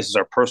Jesus Christ as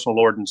our personal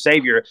Lord and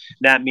Savior.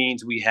 That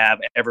means we have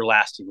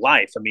everlasting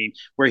life. I mean,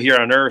 we're here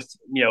on earth,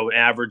 an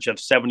average of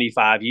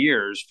 75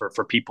 years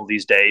for people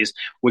these days,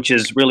 which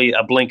is really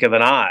a blink of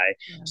an eye.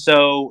 Yeah.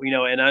 So,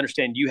 and I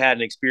understand you had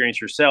an experience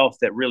yourself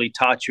that really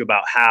taught you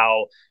about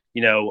how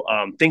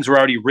things were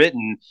already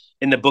written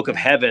in the book of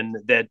heaven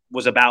that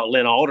was about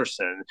Lynn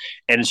Alderson.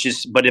 And it's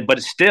just, but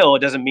it still, it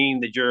doesn't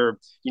mean that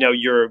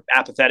you're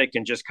apathetic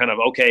and just kind of,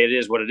 okay, it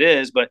is what it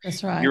is, but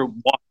That's right. you're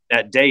walking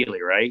that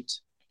daily, right?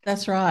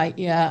 That's right.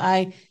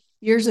 Yeah.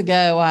 Years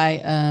ago,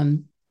 I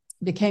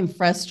became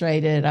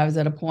frustrated. I was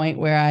at a point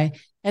where I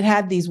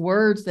had these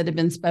words that had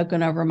been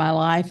spoken over my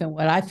life and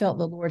what I felt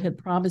the Lord had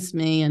promised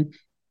me.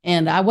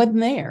 And I wasn't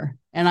there.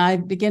 And I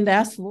began to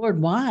ask the Lord,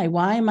 why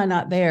am I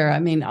not there? I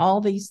mean, all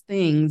these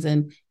things.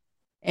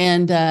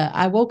 And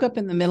I woke up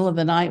in the middle of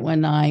the night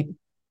one night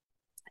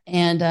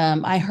and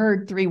I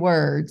heard 3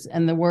 words,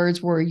 and the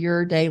words were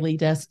your daily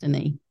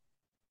destiny.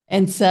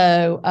 And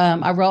so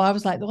I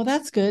was like, well,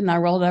 that's good. And I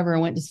rolled over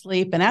and went to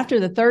sleep. And after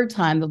the 3rd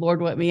time, the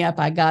Lord woke me up,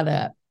 I got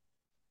up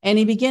and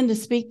he began to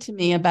speak to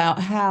me about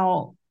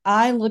how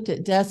I looked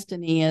at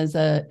destiny as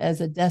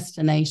a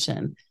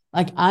destination.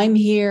 Like I'm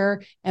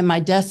here and my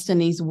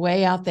destiny's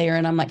way out there.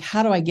 And I'm like,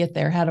 how do I get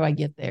there? How do I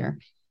get there?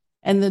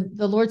 And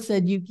the Lord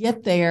said, you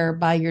get there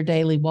by your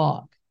daily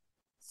walk.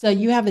 So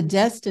you have a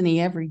destiny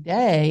every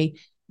day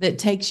that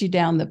takes you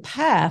down the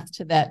path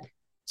to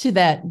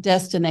that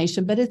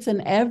destination, but it's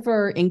an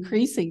ever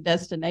increasing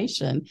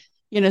destination.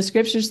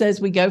 Scripture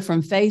says we go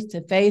from faith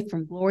to faith,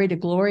 from glory to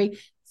glory.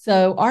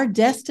 So our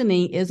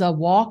destiny is a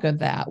walk of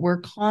that.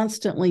 We're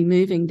constantly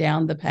moving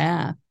down the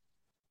path.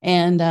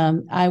 And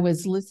I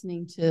was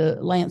listening to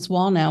Lance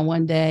Wallnau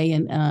one day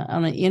and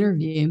on an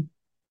interview,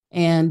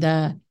 and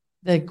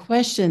the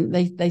question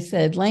they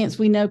said, Lance,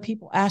 we know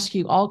people ask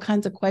you all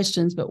kinds of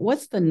questions, but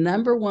what's the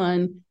number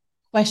one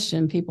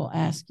question people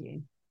ask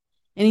you?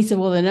 And he said,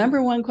 well, the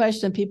number one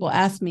question people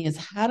ask me is,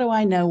 how do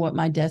I know what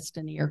my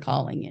destiny or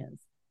calling is?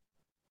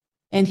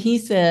 And he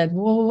said,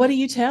 well, what do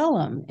you tell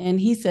them? And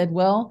he said,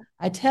 well,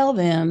 I tell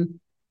them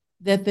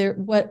that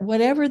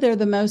whatever they're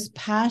the most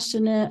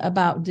passionate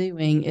about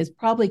doing is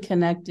probably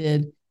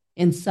connected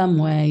in some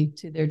way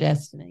to their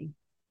destiny.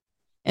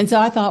 And so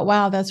I thought,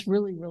 wow, that's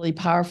really, really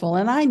powerful.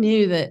 And I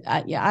knew that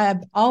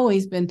I've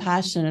always been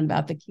passionate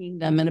about the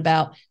kingdom and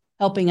about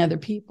helping other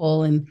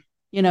people. And,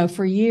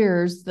 for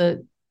years,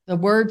 the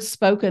words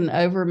spoken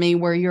over me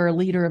were, you're a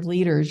leader of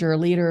leaders, you're a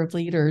leader of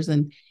leaders.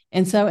 And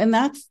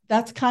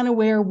that's kind of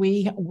where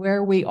we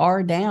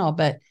are now.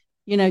 But,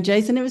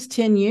 Jason, it was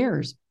 10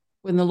 years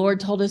when the Lord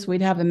told us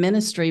we'd have a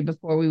ministry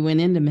before we went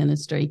into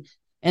ministry.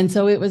 And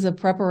so it was a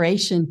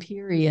preparation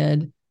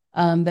period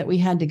that we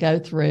had to go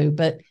through.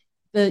 But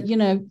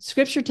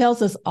Scripture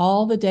tells us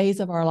all the days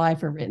of our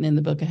life are written in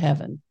the book of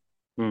heaven.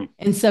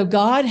 And so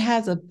God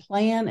has a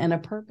plan and a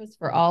purpose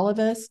for all of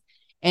us.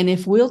 And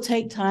if we'll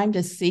take time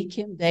to seek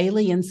him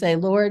daily and say,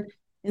 Lord,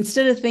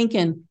 instead of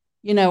thinking,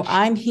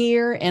 I'm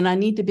here and I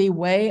need to be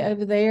way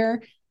over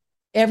there,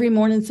 every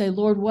morning say,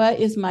 Lord, what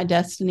is my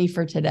destiny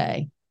for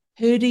today?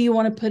 Who do you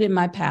want to put in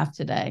my path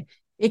today?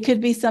 It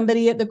could be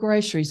somebody at the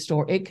grocery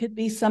store. It could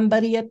be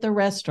somebody at the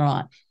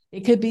restaurant.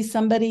 It could be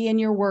somebody in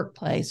your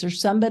workplace or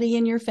somebody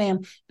in your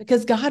family,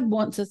 because God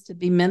wants us to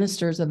be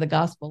ministers of the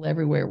gospel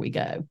everywhere we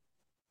go.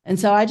 And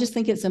so I just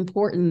think it's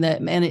important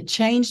and it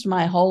changed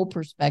my whole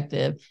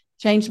perspective,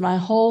 changed my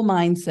whole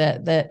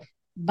mindset, that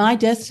my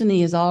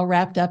destiny is all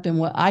wrapped up in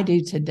what I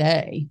do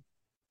today.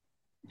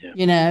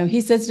 Yeah.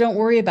 He says, don't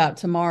worry about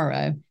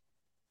tomorrow,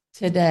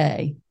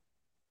 today.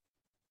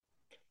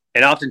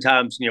 And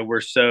oftentimes,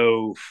 we're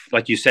so,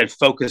 like you said,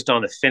 focused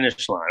on the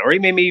finish line, or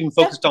maybe even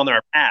focused on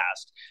our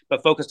past,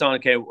 but focused on,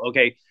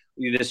 okay,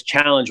 this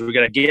challenge, we're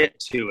going to get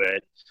to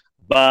it.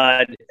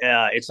 But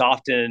it's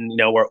often,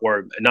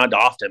 or not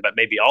often, but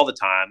maybe all the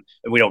time,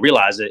 and we don't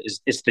realize it,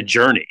 it's the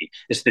journey.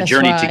 It's the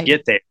journey to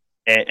get there.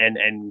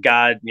 And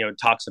God,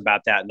 talks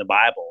about that in the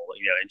Bible,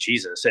 in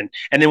Jesus. And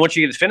then once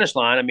you get to the finish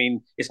line, I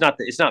mean, it's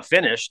not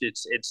finished.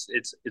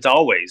 It's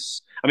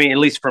always, I mean, at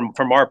least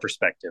from our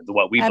perspective,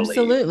 what we believe.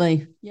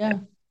 Absolutely. Yeah.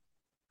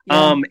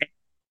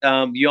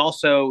 You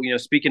also,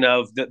 speaking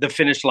of the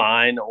finish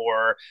line,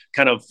 or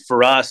kind of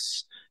for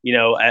us,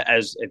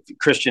 as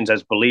Christians,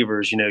 as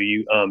believers,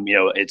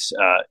 it's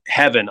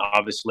heaven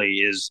obviously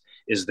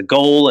is the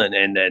goal,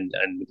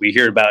 and we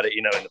hear about it,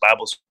 in the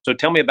Bible. So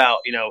tell me about,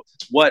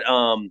 what,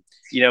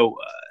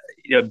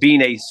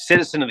 being a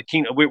citizen of the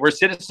kingdom. We're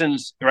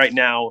citizens right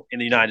now in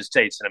the United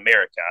States, in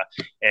America,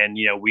 and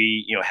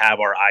we have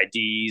our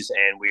IDs,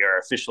 and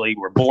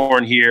we're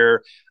born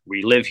here,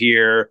 we live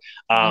here.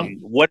 How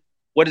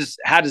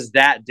does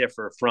that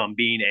differ from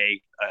being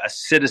a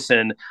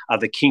citizen of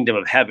the kingdom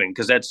of heaven?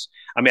 Because that's,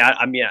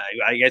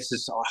 I guess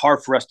it's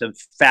hard for us to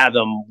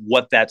fathom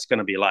what that's going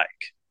to be like.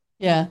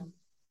 Yeah.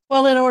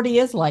 Well, it already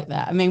is like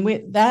that. I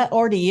mean, that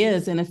already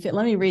is. And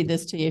let me read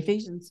this to you.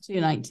 Ephesians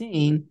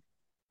 2:19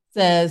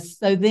 says,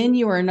 so then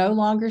you are no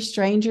longer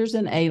strangers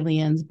and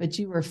aliens, but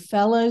you are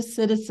fellow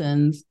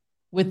citizens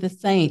with the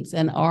saints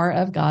and are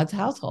of God's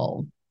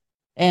household.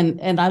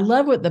 And I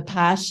love what the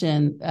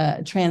Passion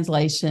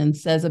translation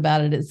says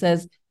about it. It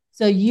says,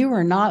 so you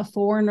are not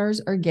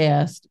foreigners or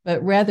guests,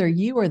 but rather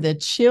you are the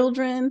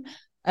children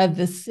of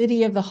the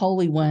city of the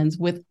holy ones,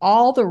 with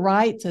all the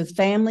rights as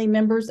family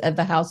members of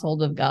the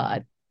household of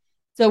God.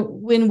 So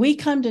when we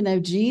come to know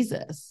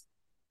Jesus,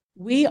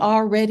 we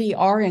already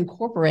are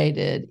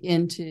incorporated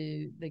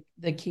into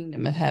the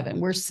kingdom of heaven.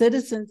 We're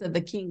citizens of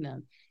the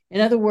kingdom. In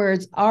other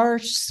words, our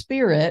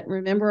spirit,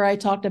 remember I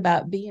talked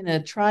about being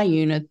a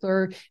triune, a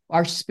third,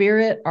 our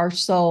spirit, our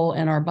soul,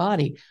 and our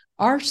body.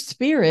 Our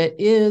spirit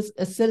is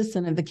a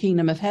citizen of the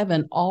kingdom of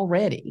heaven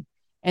already.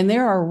 And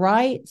there are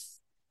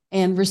rights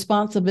and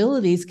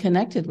responsibilities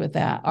connected with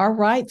that. Our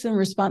rights and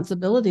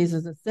responsibilities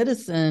as a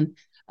citizen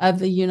of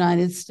the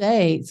United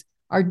States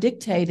are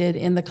dictated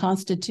in the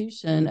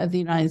Constitution of the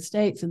United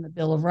States and the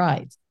Bill of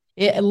Rights.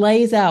 It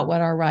lays out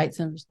what our rights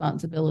and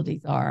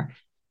responsibilities are.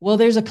 Well,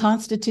 there's a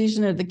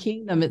Constitution of the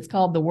kingdom. It's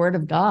called the Word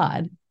of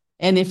God.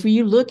 And if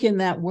you look in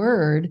that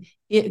word,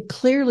 it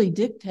clearly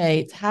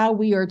dictates how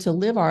we are to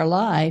live our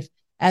life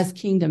as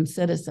kingdom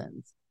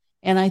citizens.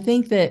 And I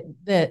think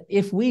that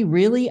if we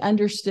really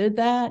understood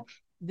that,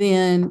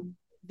 then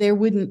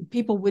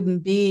people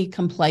wouldn't be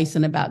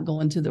complacent about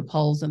going to the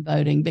polls and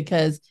voting,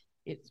 because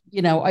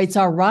it's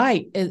our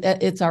right,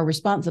 it's our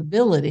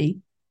responsibility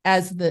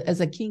as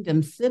a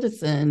kingdom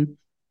citizen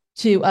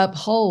to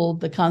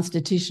uphold the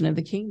Constitution of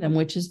the kingdom,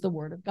 which is the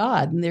Word of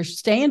God. And there's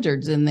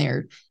standards in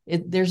there.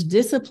 There's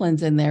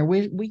disciplines in there.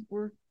 We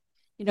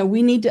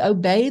need to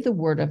obey the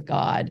Word of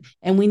God,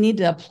 and we need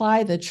to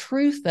apply the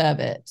truth of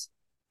it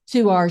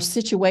to our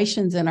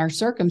situations and our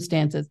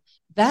circumstances.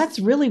 That's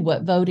really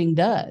what voting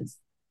does.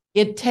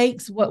 It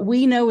takes what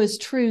we know is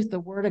truth, the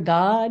Word of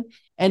God,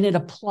 and it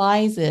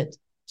applies it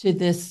to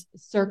this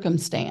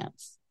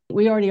circumstance.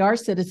 We already are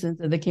citizens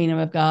of the kingdom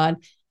of God.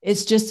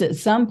 It's just at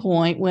some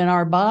point when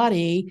our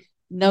body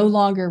no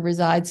longer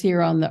resides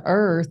here on the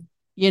earth,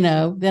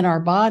 then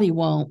our body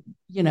won't,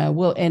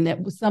 and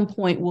at some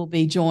point we'll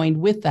be joined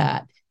with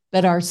that.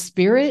 But our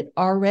spirit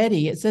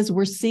already, it says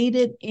we're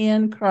seated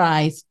in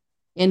Christ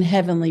in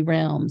heavenly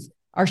realms.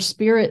 Our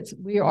spirits,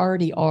 we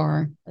already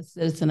are a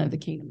citizen of the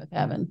kingdom of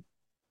heaven.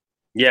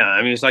 Yeah,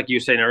 I mean, it's like you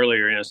were saying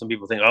earlier. Some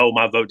people think, "Oh,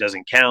 my vote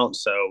doesn't count,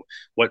 so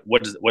what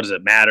does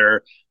it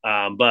matter?"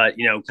 But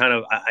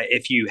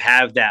if you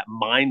have that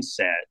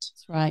mindset,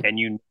 that's right, and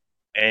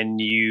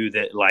you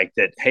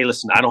that, hey,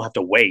 listen, I don't have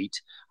to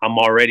wait. I'm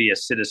already a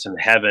citizen of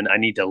heaven. I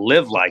need to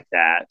live like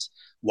that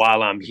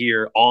while I'm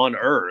here on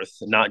earth,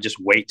 not just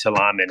wait till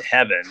I'm in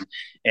heaven.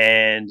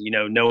 And,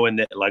 knowing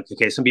that,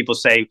 some people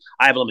say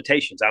I have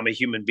limitations. I'm a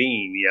human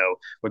being,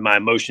 with my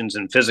emotions,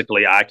 and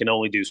physically I can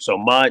only do so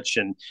much.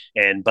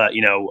 But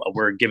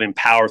we're given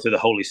power through the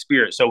Holy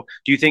Spirit. So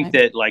do you think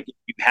that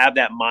you have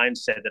that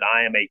mindset that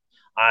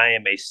I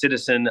am a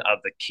citizen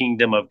of the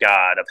kingdom of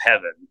God,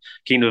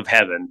 kingdom of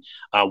heaven,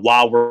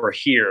 while we're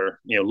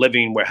here,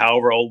 living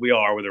however old we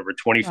are, whether we're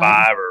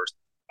 25 or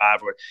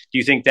do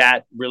you think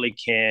that really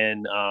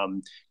can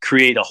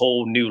create a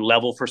whole new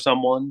level for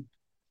someone?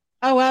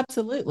 Oh,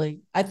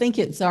 absolutely. I think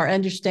it's our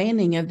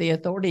understanding of the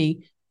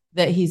authority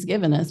that he's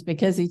given us,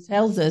 because he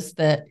tells us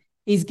that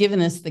he's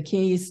given us the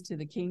keys to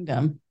the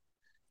kingdom,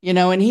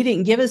 and he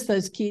didn't give us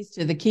those keys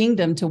to the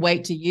kingdom to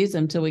wait to use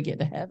them till we get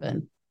to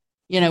heaven.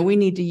 We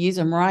need to use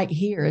them right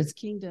here as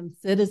kingdom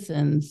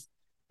citizens,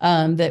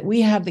 that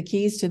we have the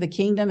keys to the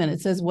kingdom. And it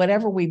says,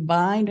 whatever we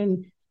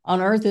bind on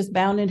earth is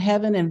bound in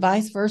heaven, and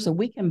vice versa.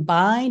 We can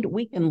bind,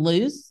 we can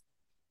loose.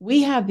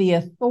 We have the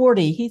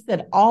authority. He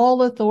said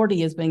all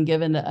authority has been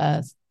given to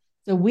us.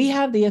 So we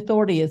have the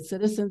authority as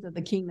citizens of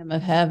the kingdom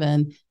of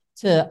heaven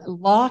to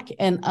lock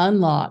and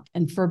unlock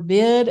and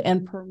forbid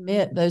and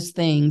permit those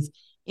things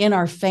in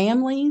our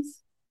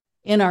families,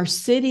 in our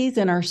cities,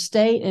 in our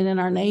state, and in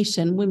our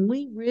nation. When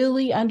we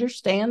really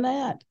understand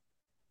that,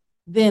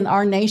 then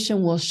our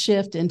nation will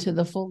shift into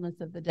the fullness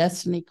of the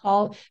destiny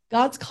call.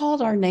 God's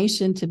called our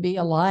nation to be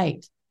a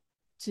light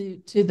to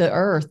the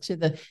earth, to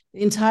the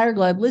entire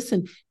globe.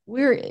 Listen,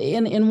 we're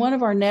in one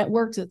of our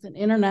networks. It's an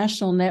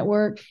international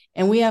network,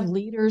 and we have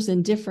leaders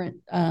in different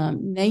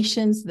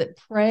nations that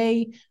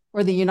pray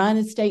for the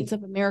United States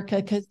of America,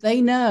 because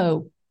they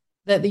know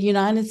that the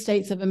United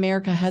States of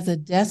America has a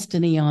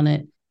destiny on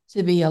it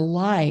to be a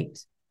light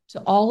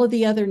to all of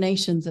the other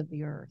nations of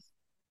the earth.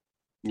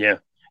 Yeah.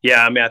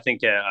 Yeah, I mean, I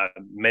think I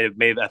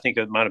think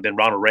it might have been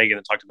Ronald Reagan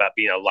that talked about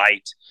being a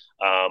light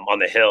on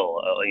the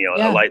hill,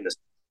 a light in the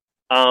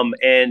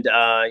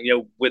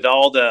with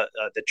all the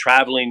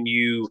traveling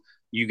you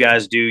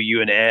guys do,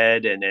 you and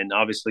Ed, and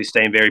obviously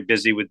staying very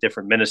busy with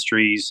different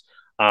ministries.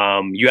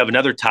 You have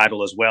another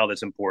title as well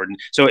that's important.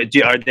 So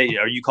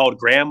are you called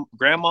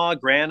grandma,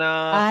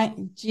 Grana?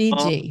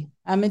 Gigi.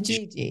 I'm a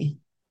Gigi.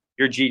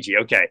 You're Gigi.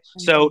 Okay.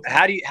 So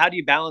how do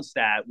you balance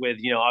that with,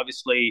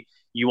 obviously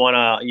you want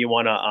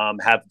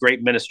to have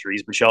great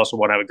ministries, but you also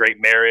want to have a great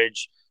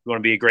marriage. You want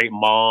to be a great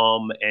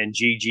mom and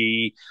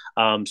Gigi.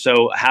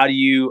 So how do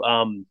you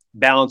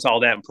balance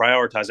all that and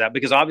prioritize that?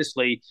 Because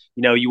obviously,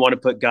 you want to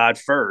put God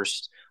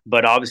first,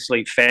 but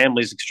obviously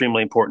family is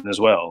extremely important as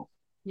well.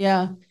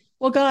 Yeah.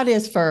 Well, God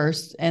is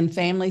first, and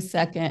family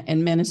second,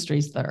 and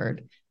ministry's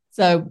third.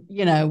 So,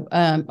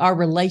 our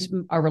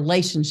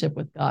relationship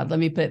with God, let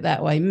me put it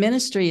that way.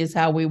 Ministry is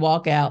how we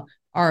walk out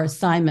our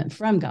assignment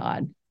from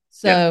God.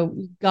 So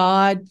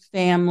God,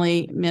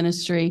 family,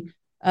 ministry.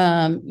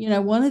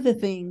 One of the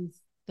things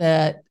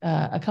that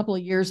a couple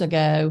of years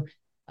ago,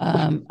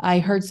 I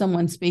heard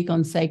someone speak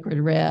on sacred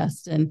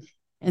rest.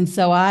 And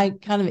so I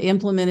kind of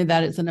implemented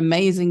that. It's an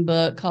amazing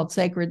book called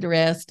Sacred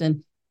Rest.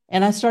 And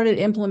I started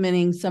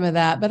implementing some of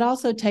that, but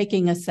also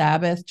taking a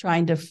Sabbath,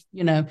 trying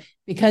to,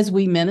 because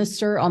we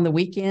minister on the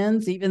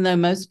weekends, even though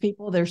most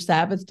people, their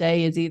Sabbath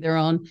day is either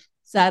on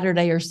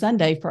Saturday or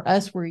Sunday. For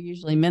us, we're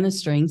usually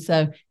ministering.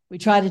 So we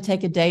try to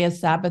take a day of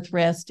Sabbath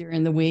rest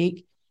during the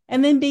week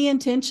and then be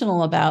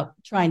intentional about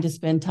trying to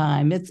spend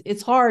time.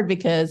 It's hard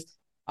because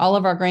all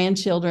of our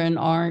grandchildren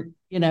aren't,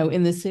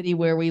 in the city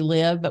where we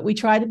live, but we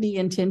try to be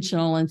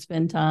intentional and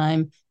spend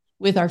time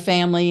with our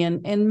family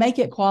and make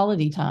it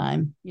quality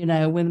time,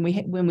 when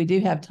we do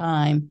have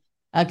time,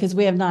 because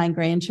we have 9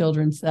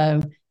 grandchildren.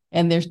 So,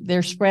 and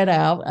they're spread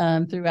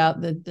out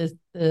throughout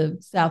the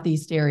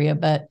Southeast area,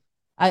 but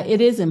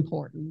it is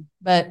important.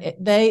 But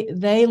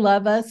they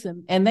love us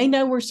and they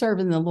know we're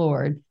serving the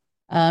Lord,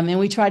 and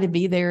we try to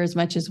be there as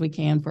much as we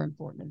can for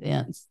important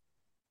events.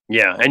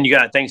 Yeah, and you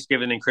got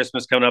Thanksgiving and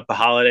Christmas coming up, the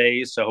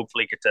holidays, so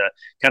hopefully get to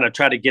kind of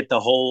try to get the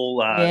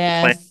whole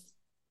plan.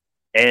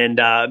 And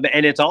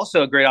it's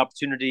also a great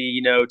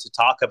opportunity, to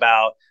talk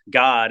about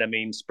God. I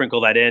mean,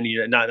 sprinkle that in,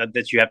 not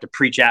that you have to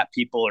preach at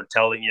people or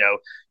tell them,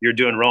 you're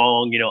doing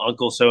wrong,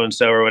 Uncle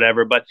so-and-so or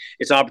whatever, but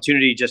it's an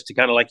opportunity just to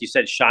kind of, like you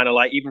said, shine a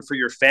light even for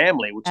your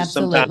family, which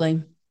Absolutely. is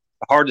sometimes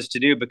the hardest to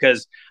do,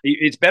 because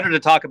it's better to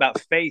talk about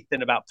faith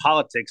than about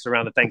politics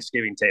around the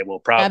Thanksgiving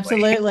table, probably.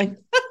 Absolutely.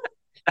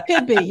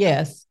 Could be,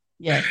 yes.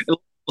 Yes. A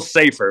little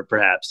safer,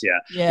 perhaps. Yeah.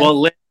 Yes. Well,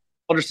 Lynn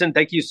Alderson,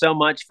 thank you so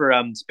much for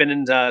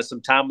spending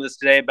some time with us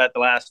today, about the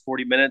last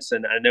 40 minutes.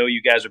 And I know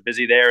you guys are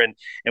busy there, and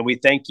we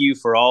thank you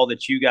for all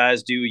that you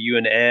guys do, you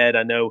and Ed.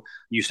 I know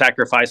you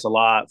sacrifice a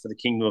lot for the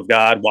kingdom of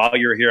God while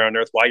you're here on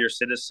earth, while you're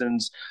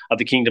citizens of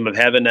the kingdom of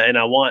heaven. And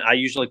I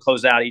usually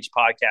close out each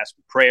podcast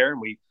with prayer, and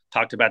we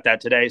talked about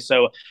that today.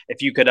 So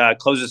if you could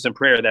close us in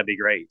prayer, that'd be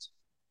great.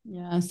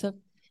 Yeah. So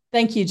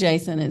thank you,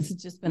 Jason. It's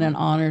just been an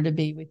honor to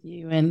be with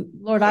you. And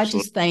Lord, Absolutely.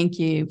 I just thank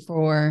you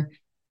for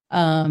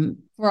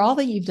all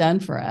that you've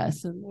done for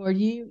us. And Lord,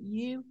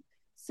 you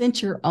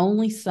sent your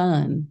only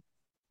son,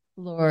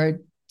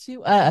 Lord,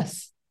 to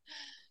us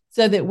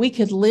so that we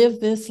could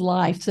live this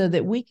life, so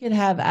that we could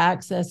have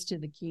access to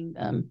the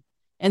kingdom.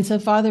 And so,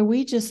 Father,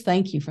 we just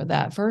thank you for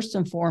that, first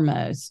and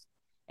foremost.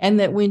 And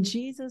that when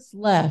Jesus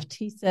left,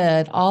 he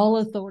said, all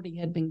authority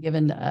had been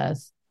given to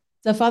us.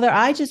 So, Father,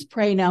 I just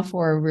pray now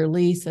for a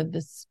release of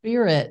the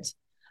spirit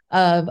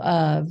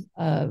of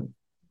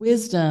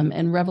wisdom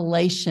and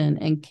revelation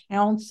and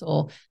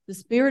counsel, the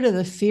spirit of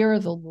the fear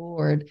of the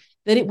Lord,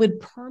 that it would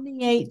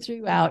permeate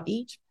throughout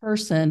each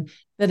person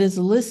that is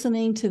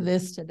listening to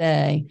this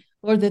today,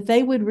 Lord, that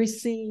they would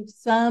receive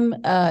some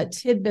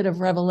tidbit of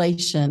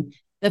revelation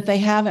that they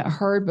haven't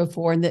heard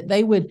before, and that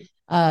they would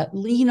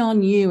lean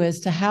on you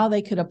as to how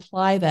they could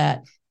apply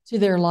that to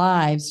their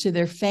lives, to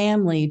their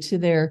family, to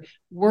their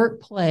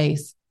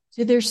workplace,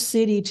 to their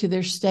city, to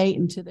their state,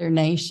 and to their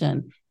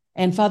nation.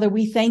 And Father,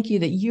 we thank you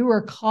that you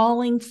are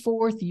calling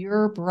forth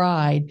your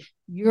bride,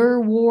 your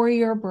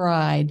warrior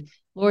bride,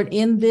 Lord,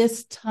 in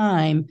this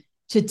time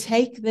to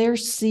take their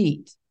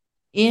seat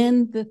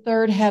in the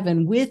third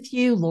heaven with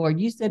you, Lord.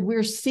 You said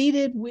we're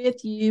seated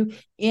with you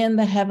in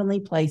the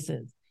heavenly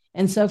places.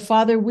 And so,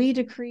 Father, we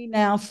decree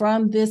now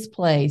from this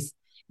place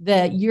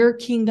that your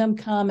kingdom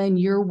come and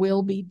your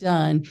will be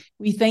done.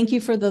 We thank you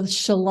for the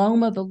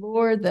shalom of the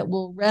Lord that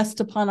will rest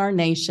upon our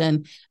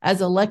nation as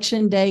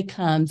election day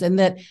comes, and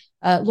that,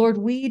 Lord,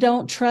 we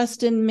don't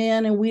trust in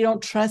men and we don't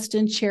trust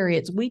in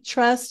chariots. We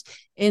trust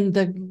in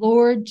the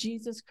Lord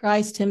Jesus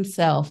Christ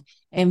himself.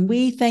 And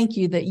we thank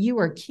you that you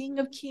are King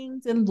of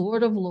kings and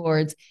Lord of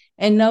lords.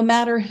 And no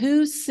matter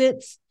who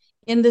sits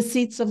in the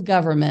seats of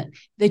government,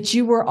 that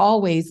you were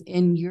always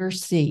in your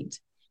seat.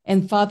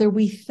 And Father,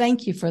 we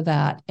thank you for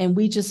that. And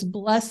we just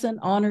bless and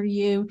honor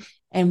you.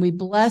 And we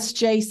bless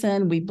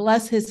Jason. We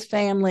bless his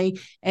family.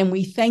 And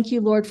we thank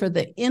you, Lord, for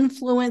the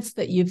influence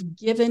that you've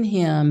given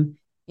him.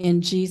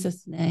 In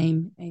Jesus'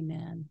 name,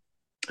 amen.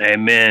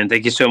 Amen.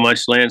 Thank you so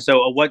much, Lynn.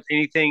 So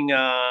anything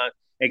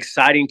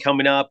exciting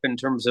coming up in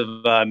terms of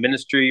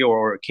ministry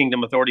or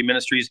Kingdom Authority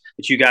Ministries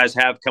that you guys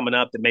have coming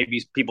up that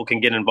maybe people can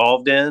get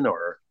involved in?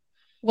 Or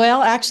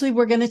Well, actually,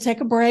 we're going to take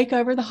a break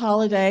over the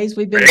holidays.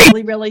 We've been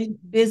really, really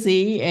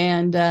busy,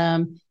 and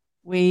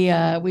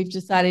we've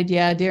decided,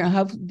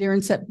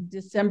 during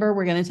December,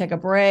 we're going to take a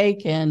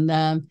break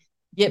and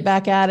get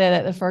back at it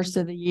at the first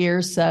of the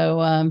year.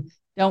 So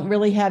don't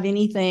really have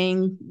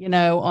anything,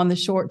 on the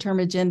short-term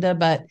agenda,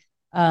 but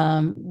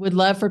would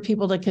love for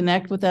people to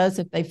connect with us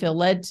if they feel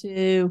led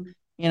to.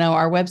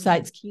 Our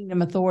website's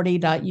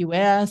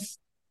kingdomauthority.us,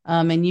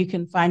 and you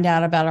can find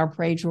out about our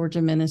Pray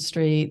Georgia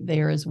ministry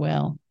there as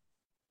well.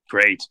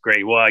 Great.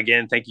 Well,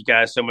 again, thank you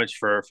guys so much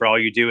for all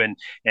you do, and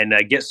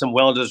get some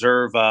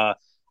well-deserved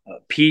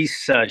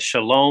peace,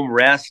 shalom,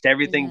 rest,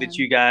 everything that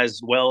you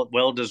guys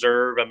well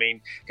deserve. I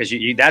mean, because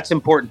that's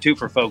important too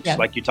for folks,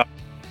 like you talked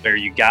about there.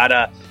 You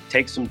gotta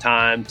take some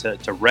time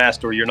to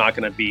rest, or you're not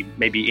going to be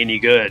maybe any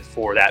good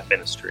for that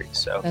ministry.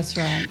 So that's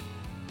right.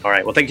 All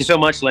right. Well, thank you so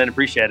much, Lynn.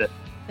 Appreciate it.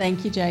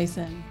 Thank you,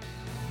 Jason.